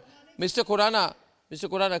everyone on? Mr.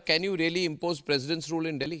 Khurana, can you really impose president's rule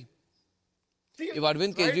in Delhi? See, If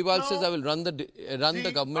Arvind right Kejriwal now- says, I will run the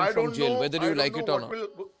See, government I from don't jail, know- whether I you don't like know it or what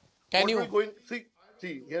not. Can Can you?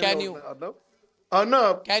 Hear Can me you? out,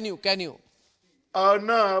 Arnab, Can you?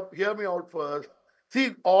 Arnab, hear me out first.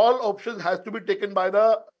 See, all options has to be taken by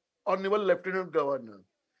the Honorable Lieutenant Governor.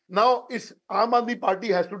 Now, it's Aam Aadmi Party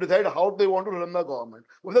has to decide how they want to run the government,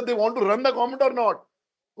 whether they want to run the government or not.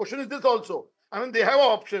 Question is this also. I mean, they have an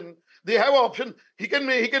option. He can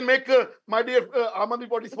make my dear Aam Aadmi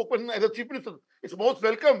Party spokesperson as a chief minister. It's most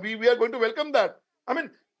welcome. We are going to welcome that. I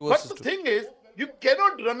mean, but the thing is, you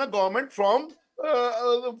cannot run a government from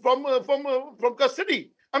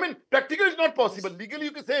custody. I mean, practically it's not possible. Legally,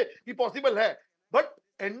 you can say it's possible hai. But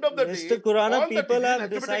end of the Mr. day, Khurana, all the people decision have has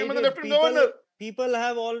to be taken by the decided, Lieutenant Governor. people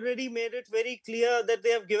have already made it very clear that they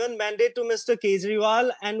have given mandate to Mr. Kejriwal,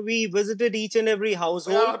 and we visited each and every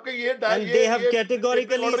household, आपके and they have tapering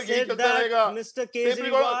categorically order यही said चलता that रहेगा. Mr.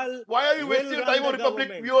 Tapering order. Kejriwal Why are you will wasting your run time the on Republic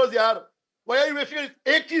government. viewers, यार? Why are you wasting?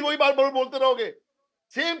 एक चीज वही बार बोलते रहोगे.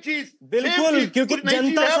 Same चीज. बिल्कुल, क्योंकि कुछ नई चीज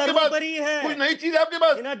जनता है आपके पास. सर्वोपरि है. कुछ नई चीज है आपके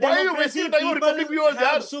पास. In a Why are you wasting democracy, your time on Republic people viewers, have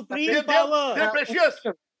यार? supreme power. They're precious.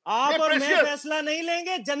 आप They're और मैं precious. फैसला नहीं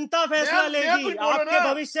लेंगे, जनता फैसला मैं लेगी. कुछ बोल रहा आपके ना.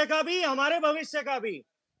 भविष्य का भी, हमारे भविष्य का भी.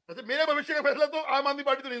 अच्छा, मेरे भविष्य का फैसला तो आम आदमी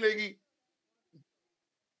पार्टी तो नहीं लेगी.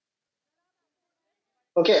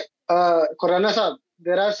 Okay, Khurana Sahab,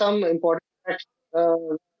 there are some important facts.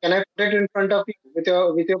 Can I put it in front of you with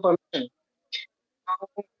your permission?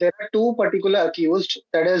 There are two particular accused,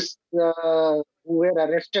 that is, who were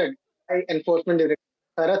arrested by enforcement director,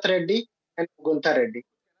 Sarath Reddy and Muguntha Reddy.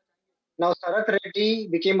 Now, Sarath Reddy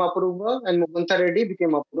became approver and Muguntha Reddy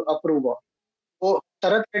became approver. So,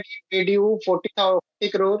 Sarath Reddy paid you 40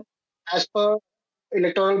 crore as per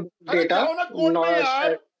electoral data. Court में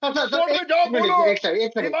यार. Court में जाओ बोलो. ये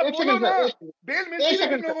बात बोलो ना. Bell मिलती नहीं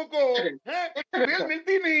तुम लोगों को. हैं? बेल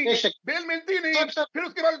मिलती नहीं. बेल मिलती नहीं. फिर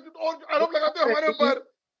उसके बाद और आरोप लगाते हो हमारे ऊपर.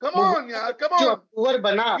 Come on यार, come on. अक्टूबर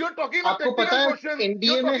बना. You're talking about आपको पता technical है questions.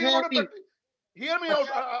 एनडीए में है अभी. Hear me out,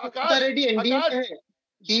 मुगुंथा Reddy NDA में है.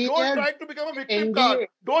 Don't try to become a victim card.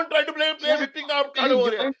 Don't try to play a victim card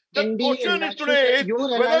over here. The question is today is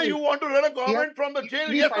whether you want to run a government from the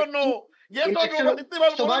jail, yes or no. Yes or no. इतनी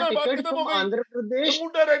बार बोलो ना, बात खत्म हो गई.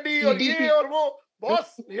 मुगुंथा रेड्डी और ये और वो.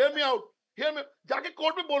 Boss, hear me out. Hear me. जाके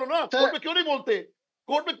कोर्ट में बोलो ना. कोर्ट में क्यों नहीं बोलते?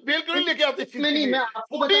 कोर्ट में बेल क्यों नहीं लेके आते?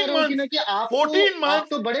 14 months,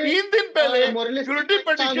 3 दिन पहले प्यूरिटी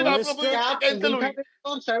पिटीशन आप लोगों की कैंसिल हुई.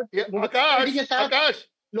 आकाश,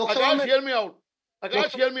 hear me out.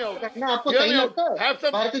 Akash, hear me out. Hear me out. Have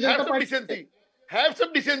some decency. Have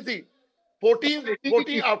some decency. 14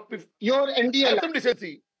 your NDA. Have some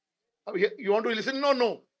decency. You want to listen?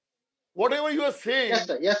 No. Whatever you are saying.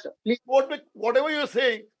 Yes, sir. Please. Whatever you are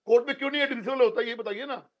saying, court में क्यों नहीं admissible होता ये बताइए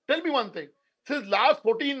ना. Tell me one thing. Since last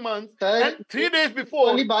 14 months and 3 days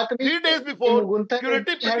before,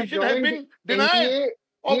 purity petition has been denied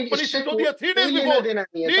of punishment. 3 days before. 3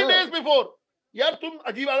 days before. यार तुम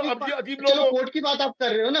अजीब लोग हो. कोर्ट की बात आप कर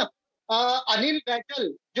रहे हो ना. अनिल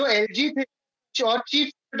बैठल जो एलजी थे और चीफ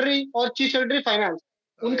सेक्रेटरी फाइनेंस,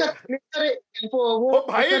 उनका वो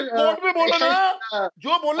भाई कोर्ट में बोलो ना.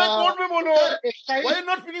 जो बोलना है कोर्ट में बोलो. Why you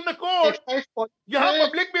not speaking the court? यहाँ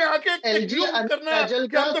पब्लिक में आके एक्सक्यूज करना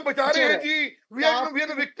कि हम तो बचा रहे हैं जी. We are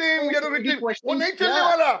the victim. वो नहीं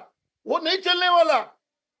चलने वाला.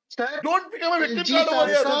 Don't become a victim card over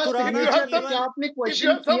here. आपने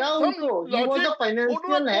क्वेश्चन किया उनको. He was a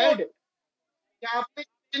financial head. क्या आपने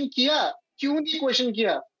क्वेश्चन किया? क्यों नहीं क्वेश्चन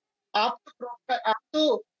किया? आप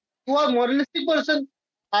तो you are moralistic person.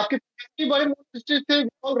 आपके बड़े moralistic थे.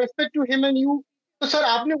 All respect to him and you. तो सर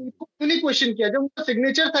आपने उनको क्यों नहीं क्वेश्चन किया जब उनका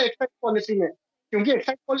सिग्नेचर था एक्साइज पॉलिसी में? क्योंकि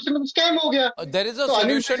एक्साइज पॉलिसी में तो स्कैम हो गया. There is a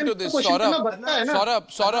solution to this. Saurabh.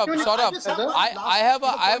 I have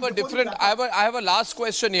a last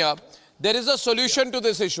question here. There is a solution to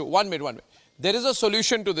this issue. One minute. There is a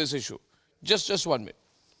solution to this issue. Just 1 minute.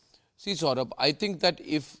 See, Saurabh, I think that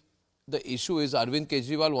if the issue is Arvind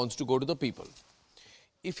Kejriwal wants to go to the people,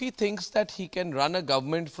 if he thinks that he can run a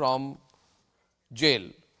government from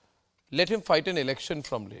jail, let him fight an election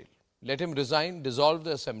from jail. Let him resign, dissolve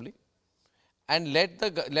the assembly, and let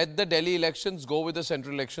the Delhi elections go with the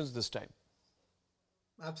central elections this time.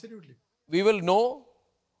 Absolutely. We will know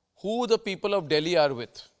who the people of Delhi are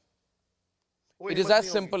with. It is as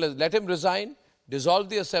simple as let him resign, dissolve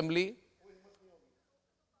the assembly.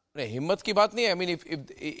 Himmat ki baat nahi hai. I mean,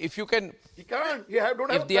 if you can, he can't.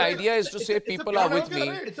 If the idea is to say people are with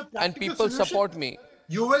me and people support me,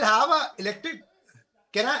 you will have a elected.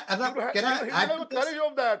 Can I add to this?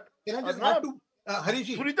 Of that. Can I just add to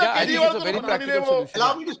Hariji? I think it's a very practical solution.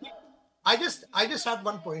 Allow me to speak. I just have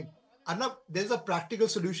one point. Arnab, there is a practical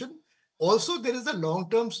solution. Also, there is a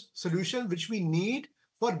long-term solution which we need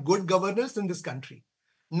for good governance in this country.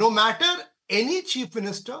 No matter any chief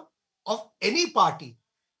minister of any party,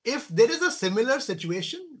 if there is a similar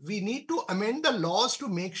situation, we need to amend the laws to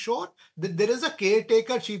make sure that there is a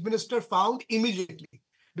caretaker chief minister found immediately.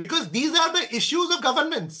 Because these are the issues of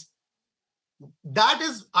governance. That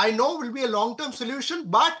is, I know, will be a long-term solution,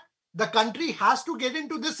 but the country has to get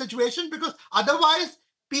into this situation because otherwise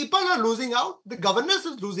people are losing out, the governance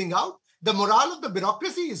is losing out, the morale of the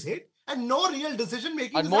bureaucracy is hit, and no real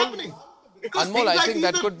decision-making is happening. Because Anmol, things I like think these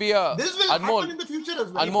that are- could be a... This will Anmol, happen in the future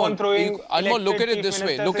as well. Anmol, look at it this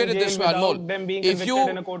way. Look at it this way, Anmol.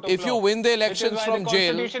 If you win the elections from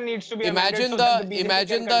jail, imagine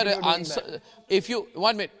the answer. If you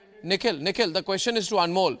 1 minute, Nikhil, the question is to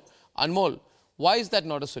Anmol. Anmol, why is that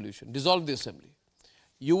not a solution? Dissolve the assembly.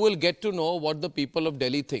 You will get to know what the people of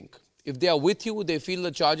Delhi think. If they are with you, they feel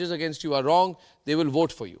the charges against you are wrong, they will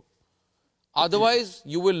vote for you. Otherwise,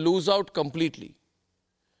 you will lose out completely.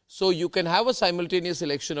 So you can have a simultaneous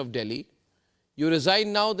election of Delhi. You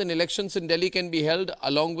resign now, then elections in Delhi can be held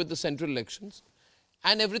along with the central elections.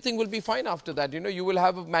 And everything will be fine after that. You will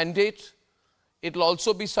have a mandate. It will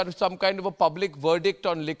also be some kind of a public verdict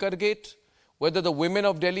on Liquorgate, whether the women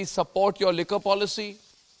of Delhi support your liquor policy.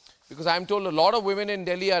 Because I'm told a lot of women in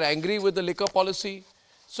Delhi are angry with the liquor policy.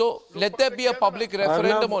 So let there be a public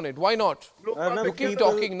referendum on it. Why not? You keep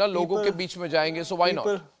talking, na logo ke beech mein jayenge, so why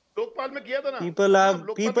not? People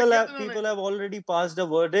have already passed a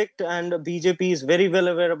verdict, and BJP is very well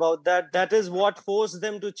aware about that. That is what forced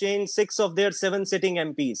them to change 6 of their 7 sitting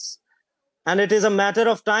MPs. And it is a matter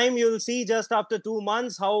of time. You'll see just after 2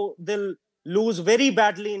 months how they'll lose very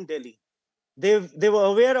badly in Delhi. They were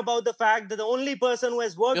aware about the fact that the only person who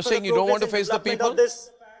has worked You're for saying the you don't want to progress face and the development people? of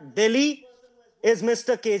this Delhi is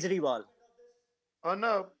Mr. Kejriwal.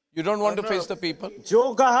 Arnab, You don't want to face the people?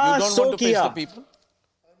 Jo kaha, You don't so want to face the kiya. people?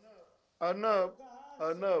 Arnab,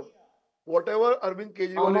 whatever Arvind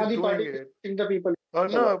Kejriwal is doing it, the people.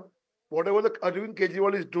 Arnab, whatever the Arvind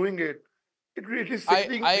Kejriwal is doing it is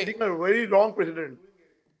setting a very wrong precedent.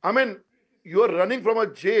 I mean, you are running from a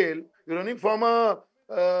jail, you're running from a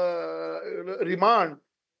remand.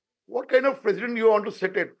 What kind of president you want to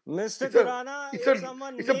set it? Mr. Khurana,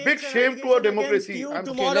 it's a big shame to a democracy.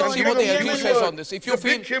 Okay, let's see what the LG says on this. If you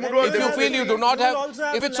feel you do not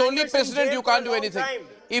have, if it's only president, you can't do anything.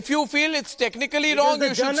 If you feel it's technically wrong,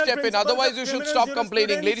 you should step in. Otherwise, you should stop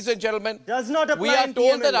complaining. Ladies and gentlemen, we are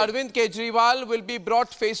told that Arvind Kejriwal will be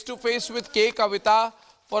brought face to face with K. Kavita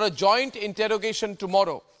for a joint interrogation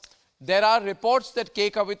tomorrow. There are reports that K.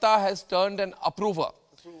 Kavita has turned an approver,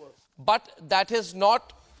 but that is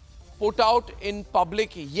not put out in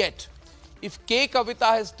public yet. If K.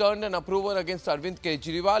 Kavita has turned an approver against Arvind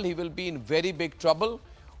Kejriwal, he will be in very big trouble.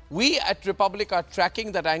 We at Republic are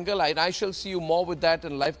tracking that angle, and I shall see you more with that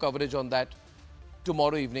and live coverage on that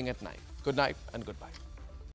tomorrow evening at 9. Good night and goodbye.